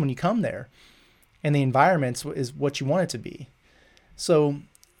loss when you come there, and the environment is what you want it to be. So,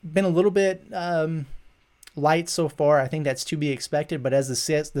 been a little bit light so far. I think that's to be expected, but as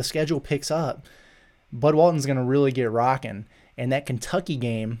the schedule picks up, Bud Walton's going to really get rocking. And that Kentucky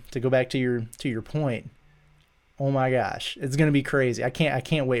game, to go back to your point, oh my gosh, it's going to be crazy. I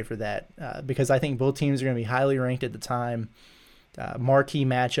can't wait for that because I think both teams are going to be highly ranked at the time. Marquee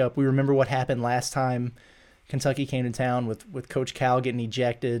matchup. We remember what happened last time Kentucky came to town with Coach Cal getting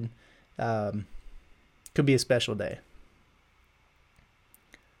ejected. Could be a special day.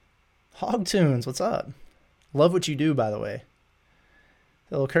 Hog Tunes, what's up? Love what you do, by the way.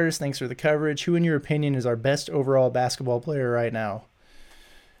 Hello, Curtis. Thanks for the coverage. Who, in your opinion, is our best overall basketball player right now?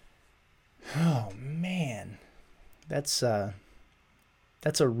 Oh man, that's a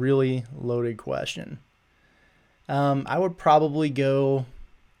really loaded question. I would probably go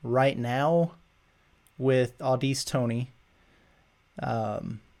right now with Au'Diese Toney.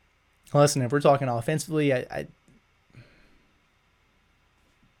 Listen, if we're talking offensively,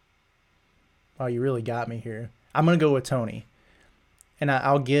 oh, you really got me here. I'm gonna go with Toney, and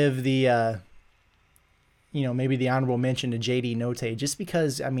I'll give the maybe the honorable mention to JD Note, just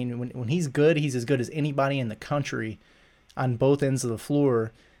because, when he's good, he's as good as anybody in the country on both ends of the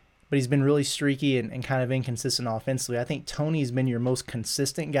floor, but he's been really streaky and kind of inconsistent offensively. I think Toney's been your most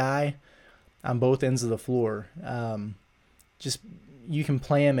consistent guy on both ends of the floor. Just, you can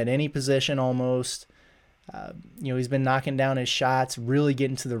play him at any position almost. He's been knocking down his shots, really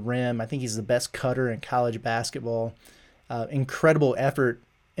getting to the rim. I think he's the best cutter in college basketball. Incredible effort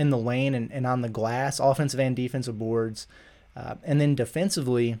in the lane and on the glass, offensive and defensive boards. And then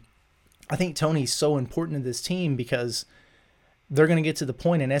defensively, I think Toney's so important to this team because they're going to get to the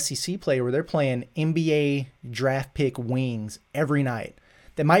point in SEC play where they're playing NBA draft pick wings every night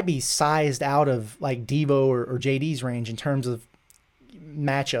that might be sized out of like Devo or JD's range in terms of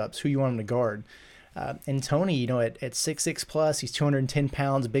matchups, who you want him to guard. And Toney, at 6'6 plus, he's 210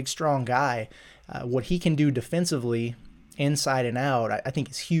 pounds, big, strong guy. What he can do defensively inside and out, I think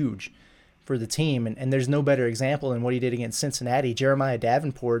is huge for the team. And there's no better example than what he did against Cincinnati. Jeremiah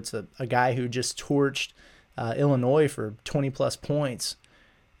Davenport's a guy who just torched Illinois for 20-plus points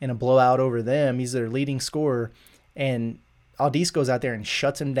in a blowout over them. He's their leading scorer. And Aldis goes out there and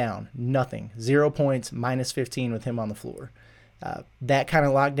shuts him down. Nothing. 0 points, minus 15 with him on the floor. That kind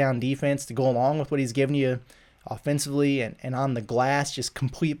of lockdown defense to go along with what he's giving you offensively and on the glass, just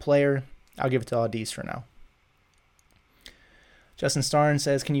complete player. I'll give it to Aldis for now. Justin Starn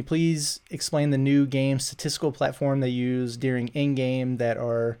says, can you please explain the new game statistical platform they use during in-game that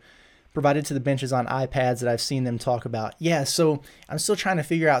are provided to the benches on iPads that I've seen them talk about? Yeah, so I'm still trying to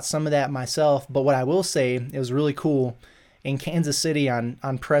figure out some of that myself, but what I will say, it was really cool. In Kansas City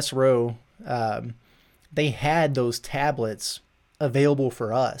on press row, they had those tablets available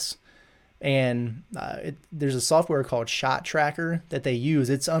for us. And there's a software called Shot Tracker that they use.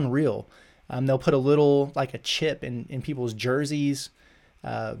 It's unreal. They'll put a little, like a chip in people's jerseys,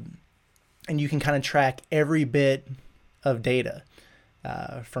 and you can kind of track every bit of data,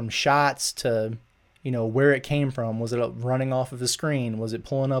 from shots to, where it came from. Was it running off of the screen? Was it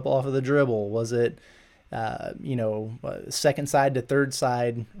pulling up off of the dribble? Was it, second side to third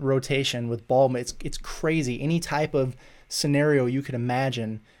side rotation with ball? It's crazy. Any type of scenario you could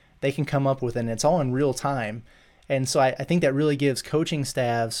imagine, they can come up with, and it's all in real time. And so I think that really gives coaching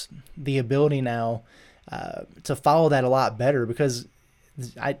staffs the ability now to follow that a lot better, because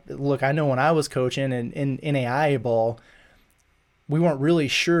I know when I was coaching in NAIA ball, we weren't really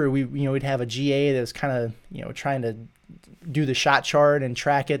sure. We'd have a GA that was kind of, trying to do the shot chart and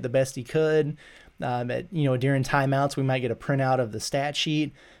track it the best he could. During timeouts, we might get a printout of the stat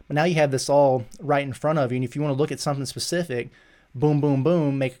sheet. But now you have this all right in front of you. And if you want to look at something specific, boom, boom,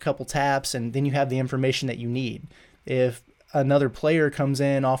 boom, make a couple taps, and then you have the information that you need. If another player comes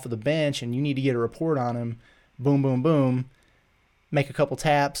in off of the bench and you need to get a report on him, boom, boom, boom, make a couple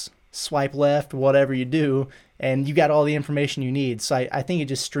taps, swipe left, whatever you do, and you got all the information you need. So I think it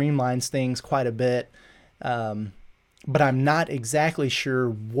just streamlines things quite a bit. But I'm not exactly sure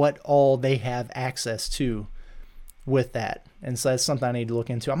what all they have access to with that. And so that's something I need to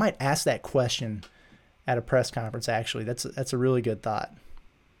look into. I might ask that question at a press conference, actually. That's a really good thought.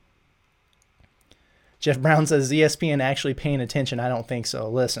 Jeff Brown says, ESPN actually paying attention? I don't think so.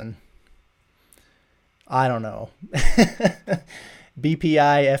 Listen, I don't know.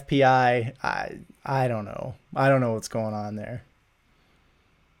 BPI, FPI, I don't know. I don't know what's going on there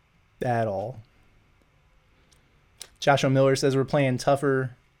at all. Joshua Miller says we're playing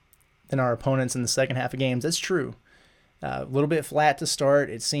tougher than our opponents in the second half of games. That's true. A little bit flat to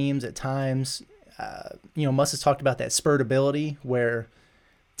start, it seems, at times. Muss has talked about that spurt ability where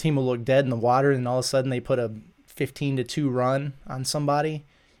team will look dead in the water and all of a sudden they put a 15-2 run on somebody.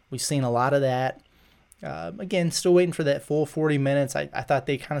 We've seen a lot of that. Again, still waiting for that full 40 minutes. I thought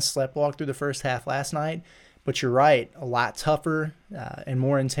they kind of sleptwalked through the first half last night, but you're right, a lot tougher and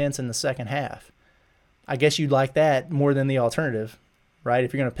more intense in the second half. I guess you'd like that more than the alternative, right?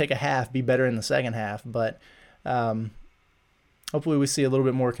 If you're going to pick a half, be better in the second half. But hopefully we see a little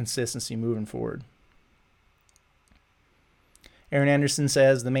bit more consistency moving forward. Aaron Anderson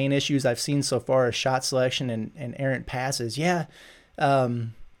says the main issues I've seen so far is shot selection and errant passes. Yeah,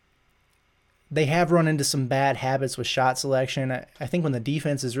 they have run into some bad habits with shot selection. I think when the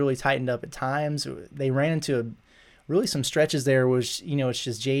defense is really tightened up at times, they ran into really some stretches there was, it's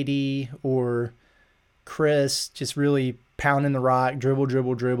just JD or Chris just really pounding the rock,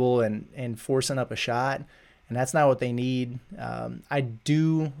 dribble, and forcing up a shot. And that's not what they need. I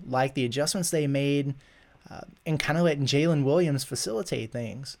do like the adjustments they made and kind of letting Jalen Williams facilitate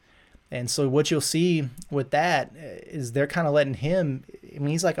things. And so what you'll see with that is they're kind of letting him,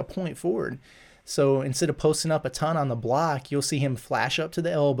 he's like a point forward. So instead of posting up a ton on the block, you'll see him flash up to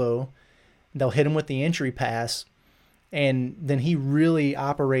the elbow. They'll hit him with the entry pass. And then he really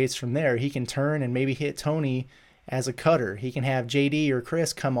operates from there. He can turn and maybe hit Tony as a cutter. He can have JD or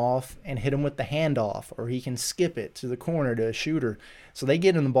Chris come off and hit him with the handoff, or he can skip it to the corner to a shooter. So they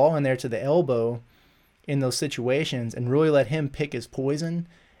get him the ball in there to the elbow in those situations and really let him pick his poison.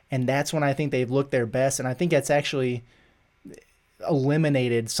 And that's when I think they've looked their best. And I think that's actually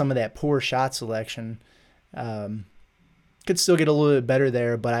eliminated some of that poor shot selection. Could still get a little bit better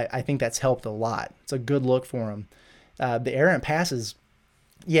there, but I think that's helped a lot. It's a good look for him. The errant passes,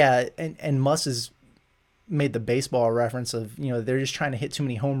 yeah, and Muss has made the baseball reference of, they're just trying to hit too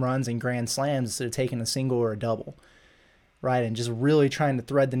many home runs and grand slams instead of taking a single or a double, right? And just really trying to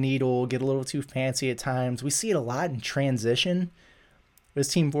thread the needle, get a little too fancy at times. We see it a lot in transition. This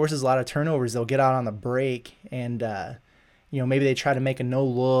team forces a lot of turnovers. They'll get out on the break and, maybe they try to make a no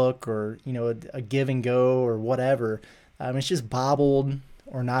look or, a give and go or whatever. It's just bobbled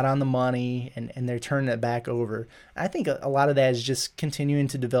or not on the money, and they're turning it back over. I think a lot of that is just continuing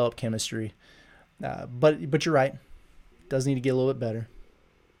to develop chemistry. But you're right. Does need to get a little bit better.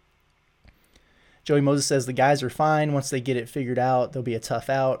 Joey Moses says the guys are fine. Once they get it figured out, they'll be a tough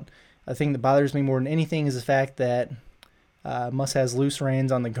out. The thing that bothers me more than anything is the fact that Muss has loose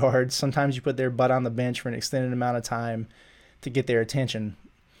reins on the guards. Sometimes you put their butt on the bench for an extended amount of time to get their attention.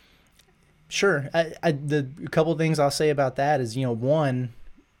 Sure. The couple things I'll say about that is, one,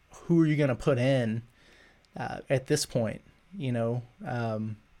 who are you going to put in at this point?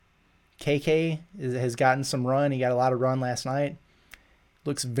 KK has gotten some run. He got a lot of run last night.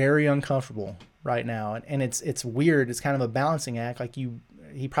 Looks very uncomfortable right now, and it's weird. It's kind of a balancing act. Like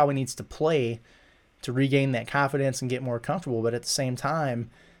he probably needs to play to regain that confidence and get more comfortable. But at the same time,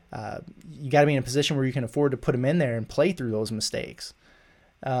 you got to be in a position where you can afford to put him in there and play through those mistakes.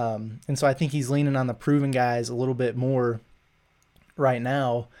 And so I think he's leaning on the proven guys a little bit more right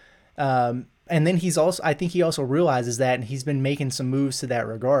now. And then I think he also realizes that, and he's been making some moves to that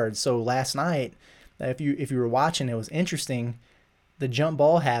regard. So last night, if you were watching, it was interesting. The jump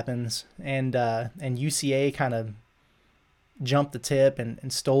ball happens, and UCA kind of jumped the tip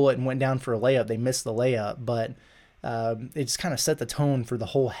and stole it and went down for a layup. They missed the layup, but it just kind of set the tone for the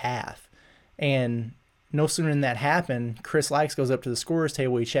whole half. And no sooner than that happened, Chris Lykes goes up to the scorer's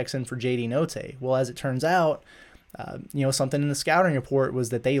table. He checks in for JD Notae. Well, as it turns out, something in the scouting report was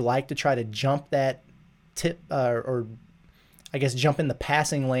that they like to try to jump that tip, or I guess jump in the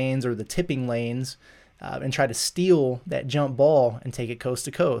passing lanes or the tipping lanes, and try to steal that jump ball and take it coast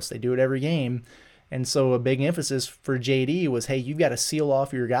to coast. They do it every game. And so a big emphasis for JD was, hey, you've got to seal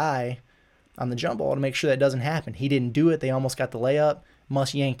off your guy on the jump ball to make sure that doesn't happen. He didn't do it. They almost got the layup.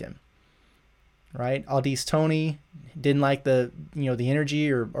 Muss yanked him. Right? Au'Diese Toney didn't like the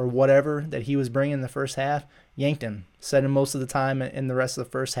energy or whatever that he was bringing in the first half. Yanked him. Set him most of the time in the rest of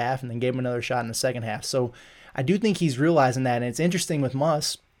the first half, and then gave him another shot in the second half. So I do think he's realizing that. And it's interesting with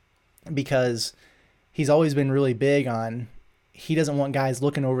Muss because he's always been really big on he doesn't want guys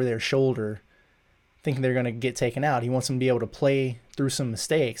looking over their shoulder thinking they're going to get taken out. He wants them to be able to play through some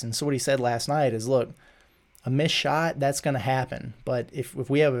mistakes. And so what he said last night is, look, a missed shot, that's going to happen. But if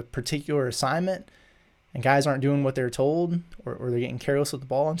we have a particular assignment and guys aren't doing what they're told, or they're getting careless with the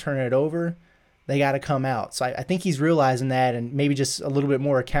ball and turning it over, they got to come out. So I think he's realizing that, and maybe just a little bit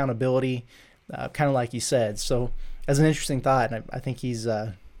more accountability, kind of like you said. So as an interesting thought, and I think he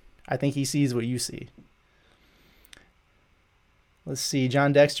sees what you see. Let's see.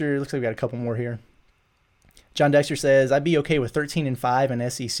 John Dexter, looks like we got a couple more here. John Dexter says, I'd be okay with 13-5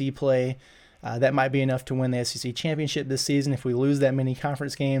 in SEC play. That might be enough to win the SEC championship this season. If we lose that many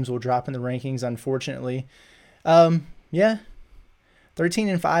conference games, we'll drop in the rankings, unfortunately. Yeah,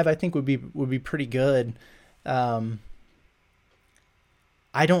 13-5 I think would be pretty good. I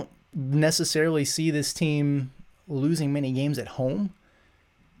don't necessarily see this team losing many games at home,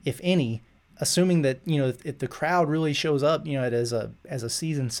 if any. Assuming that, if the crowd really shows up, as a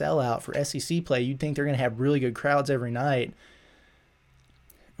season sellout for SEC play, you'd think they're going to have really good crowds every night.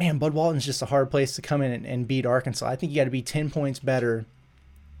 Man, Bud Walton's just a hard place to come in and beat Arkansas. I think you got to be 10 points better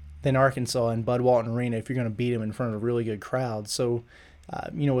than Arkansas in Bud Walton Arena if you're going to beat them in front of a really good crowd. So,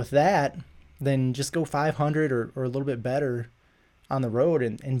 with that, then just go 500 or a little bit better on the road,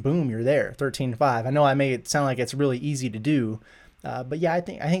 and boom, you're there, 13-5. I know I make it sound like it's really easy to do. But yeah, I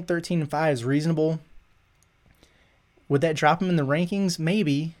think 13-5 is reasonable. Would that drop them in the rankings?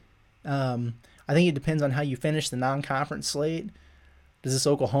 Maybe. I think it depends on how you finish the non-conference slate. Does this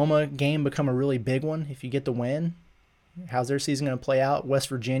Oklahoma game become a really big one if you get the win? How's their season going to play out? West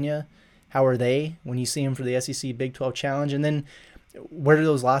Virginia, how are they when you see them for the SEC Big 12 Challenge? And then where do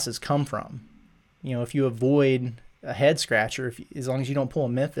those losses come from? If you avoid a head scratcher, as long as you don't pull a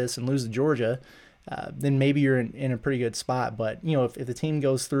Memphis and lose to Georgia, then maybe you're in a pretty good spot. But, if the team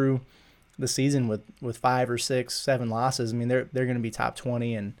goes through the season with 5 or 6, 7 losses, I mean, they're going to be top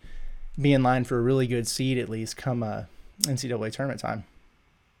 20 and be in line for a really good seed at least come NCAA tournament time.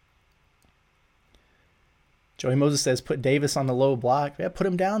 Joey Moses says, put Davis on the low block. Yeah, put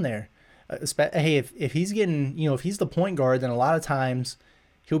him down there. Hey, if he's getting, if he's the point guard, then a lot of times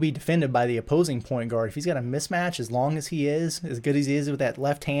he'll be defended by the opposing point guard. If he's got a mismatch, as long as he is, as good as he is with that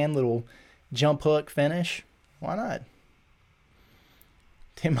left hand little jump hook finish, why not?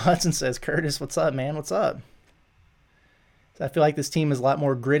 Tim Hudson says, Curtis, what's up, man? What's up? So I feel like this team is a lot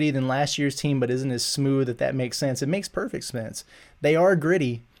more gritty than last year's team, but isn't as smooth, if that makes sense. It makes perfect sense. They are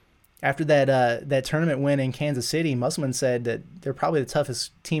gritty. After that tournament win in Kansas City, Musselman said that they're probably the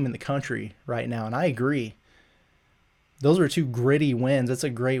toughest team in the country right now, and I agree. Those were 2 gritty wins. That's a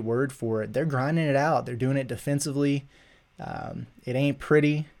great word for it. They're grinding it out. They're doing it defensively. It ain't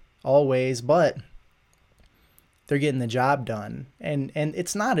pretty always, but they're getting the job done. And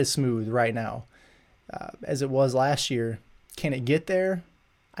it's not as smooth right now as it was last year. Can it get there?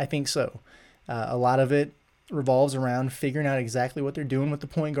 I think so. A lot of it revolves around figuring out exactly what they're doing with the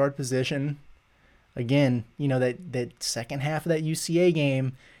point guard position. Again, that second half of that UCA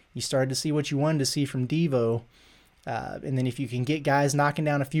game, you started to see what you wanted to see from Devo. And then if you can get guys knocking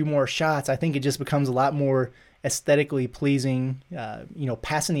down a few more shots, I think it just becomes a lot more aesthetically pleasing.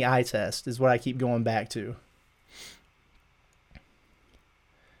 Passing the eye test is what I keep going back to.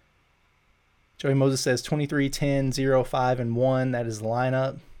 Joey Moses says 23, 10, 0, 5, and 1. That is the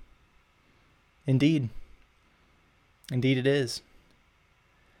lineup. Indeed. Indeed it is.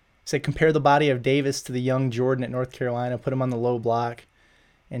 Said compare the body of Davis to the young Jordan at North Carolina, put him on the low block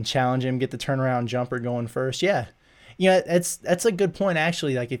and challenge him, get the turnaround jumper going first. Yeah. That's a good point,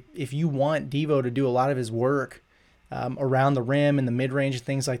 actually. Like if you want Devo to do a lot of his work around the rim and the mid-range and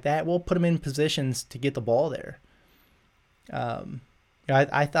things like that, we'll put him in positions to get the ball there.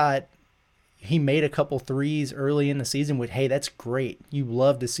 I thought he made a couple threes early in the season with, hey, that's great. You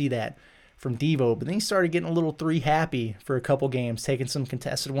love to see that from Devo. But then he started getting a little three happy for a couple games, taking some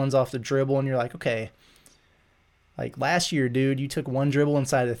contested ones off the dribble, and you're like, okay. Like last year, dude, you took one dribble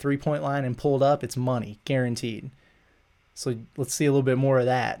inside the three-point line and pulled up. It's money, guaranteed. So let's see a little bit more of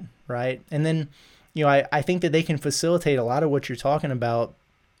that, right? And then, I think that they can facilitate a lot of what you're talking about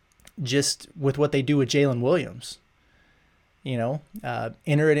just with what they do with Jalen Williams.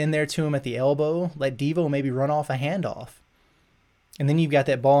 Enter it in there to him at the elbow, let Devo maybe run off a handoff. And then you've got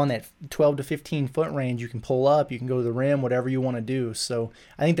that ball in that 12 to 15 foot range. You can pull up, you can go to the rim, whatever you want to do. So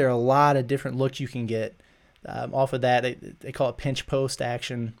I think there are a lot of different looks you can get off of that. They call it pinch post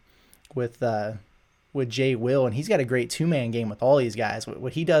action with Jay Will, and he's got a great two-man game with all these guys.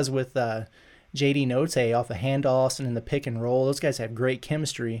 What he does with J.D. Note off the handoffs and in the pick and roll, those guys have great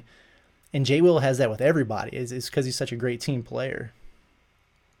chemistry. And Jay Will has that with everybody. It's because he's such a great team player.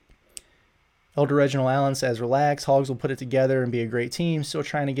 Elder Reginald Allen says, relax, Hogs will put it together and be a great team. Still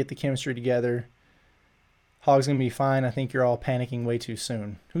trying to get the chemistry together. Hogs going to be fine. I think you're all panicking way too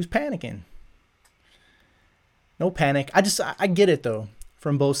soon. Who's panicking? No panic. I get it, though,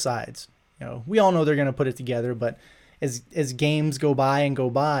 from both sides. We all know they're going to put it together, but as games go by, you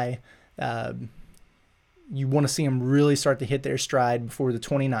want to see them really start to hit their stride before the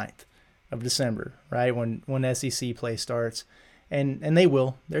 29th of December, right? When SEC play starts. And they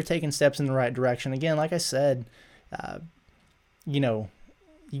will. They're taking steps in the right direction. Again, like I said, you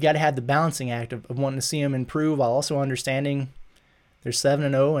got to have the balancing act of wanting to see them improve while also understanding they're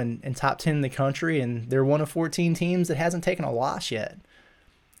 7-0 and top 10 in the country, and they're one of 14 teams that hasn't taken a loss yet.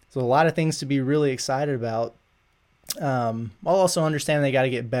 So a lot of things to be really excited about. While also understanding they got to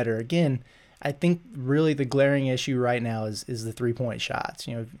get better. Again, I think really the glaring issue right now is the three-point shots.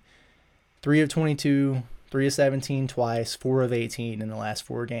 3 of 22, 3 of 17 twice, 4 of 18 in the last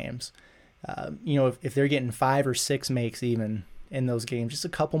 4 games. If they're getting 5 or 6 makes even in those games, just a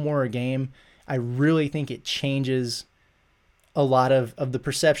couple more a game, I really think it changes a lot of the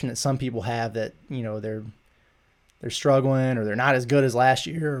perception that some people have that, they're struggling or they're not as good as last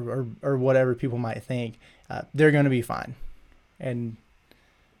year or whatever people might think. They're going to be fine. And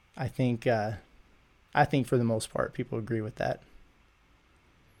I think for the most part, people agree with that.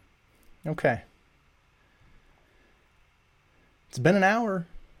 Okay. It's been an hour.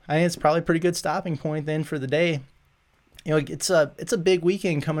 I think it's probably a pretty good stopping point then for the day. It's a big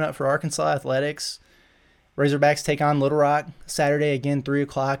weekend coming up for Arkansas athletics. Razorbacks take on Little Rock Saturday again,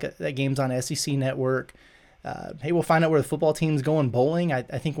 3:00. That game's on SEC Network. Hey, we'll find out where the football team's going bowling. I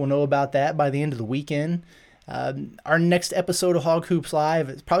think we'll know about that by the end of the weekend. Our next episode of Hog Hoops Live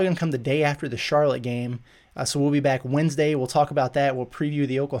is probably going to come the day after the Charlotte game. So we'll be back Wednesday. We'll talk about that. We'll preview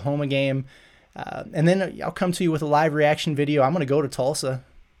the Oklahoma game. And then I'll come to you with a live reaction video. I'm going to go to Tulsa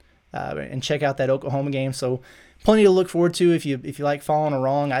and check out that Oklahoma game. So plenty to look forward to if you like following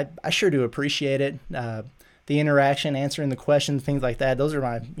along. I sure do appreciate it. The interaction, answering the questions, things like that. Those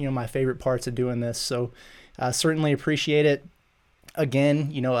are my favorite parts of doing this. So certainly appreciate it.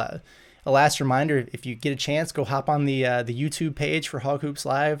 Again, a last reminder, if you get a chance, go hop on the YouTube page for Hog Hoops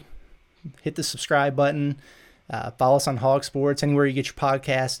Live. Hit the subscribe button. Follow us on Hog Sports, anywhere you get your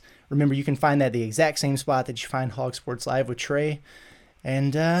podcasts. Remember, you can find that at the exact same spot that you find Hog Sports Live with Trey.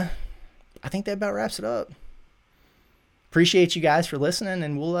 And I think that about wraps it up. Appreciate you guys for listening,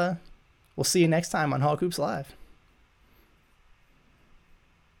 and we'll see you next time on Hog Hoops Live.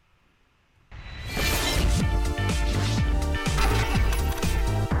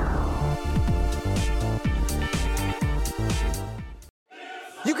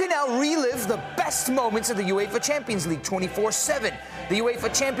 You can now relive the best best moments of the UEFA Champions League 24/7. The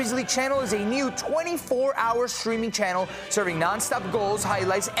UEFA Champions League channel is a new 24-hour streaming channel serving non-stop goals,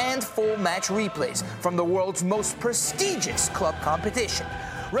 highlights, and full match replays from the world's most prestigious club competition.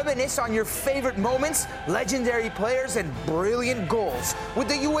 Reminisce on your favorite moments, legendary players, and brilliant goals with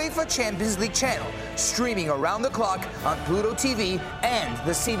the UEFA Champions League channel, streaming around the clock on Pluto TV and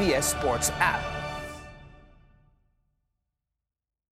the CBS Sports app.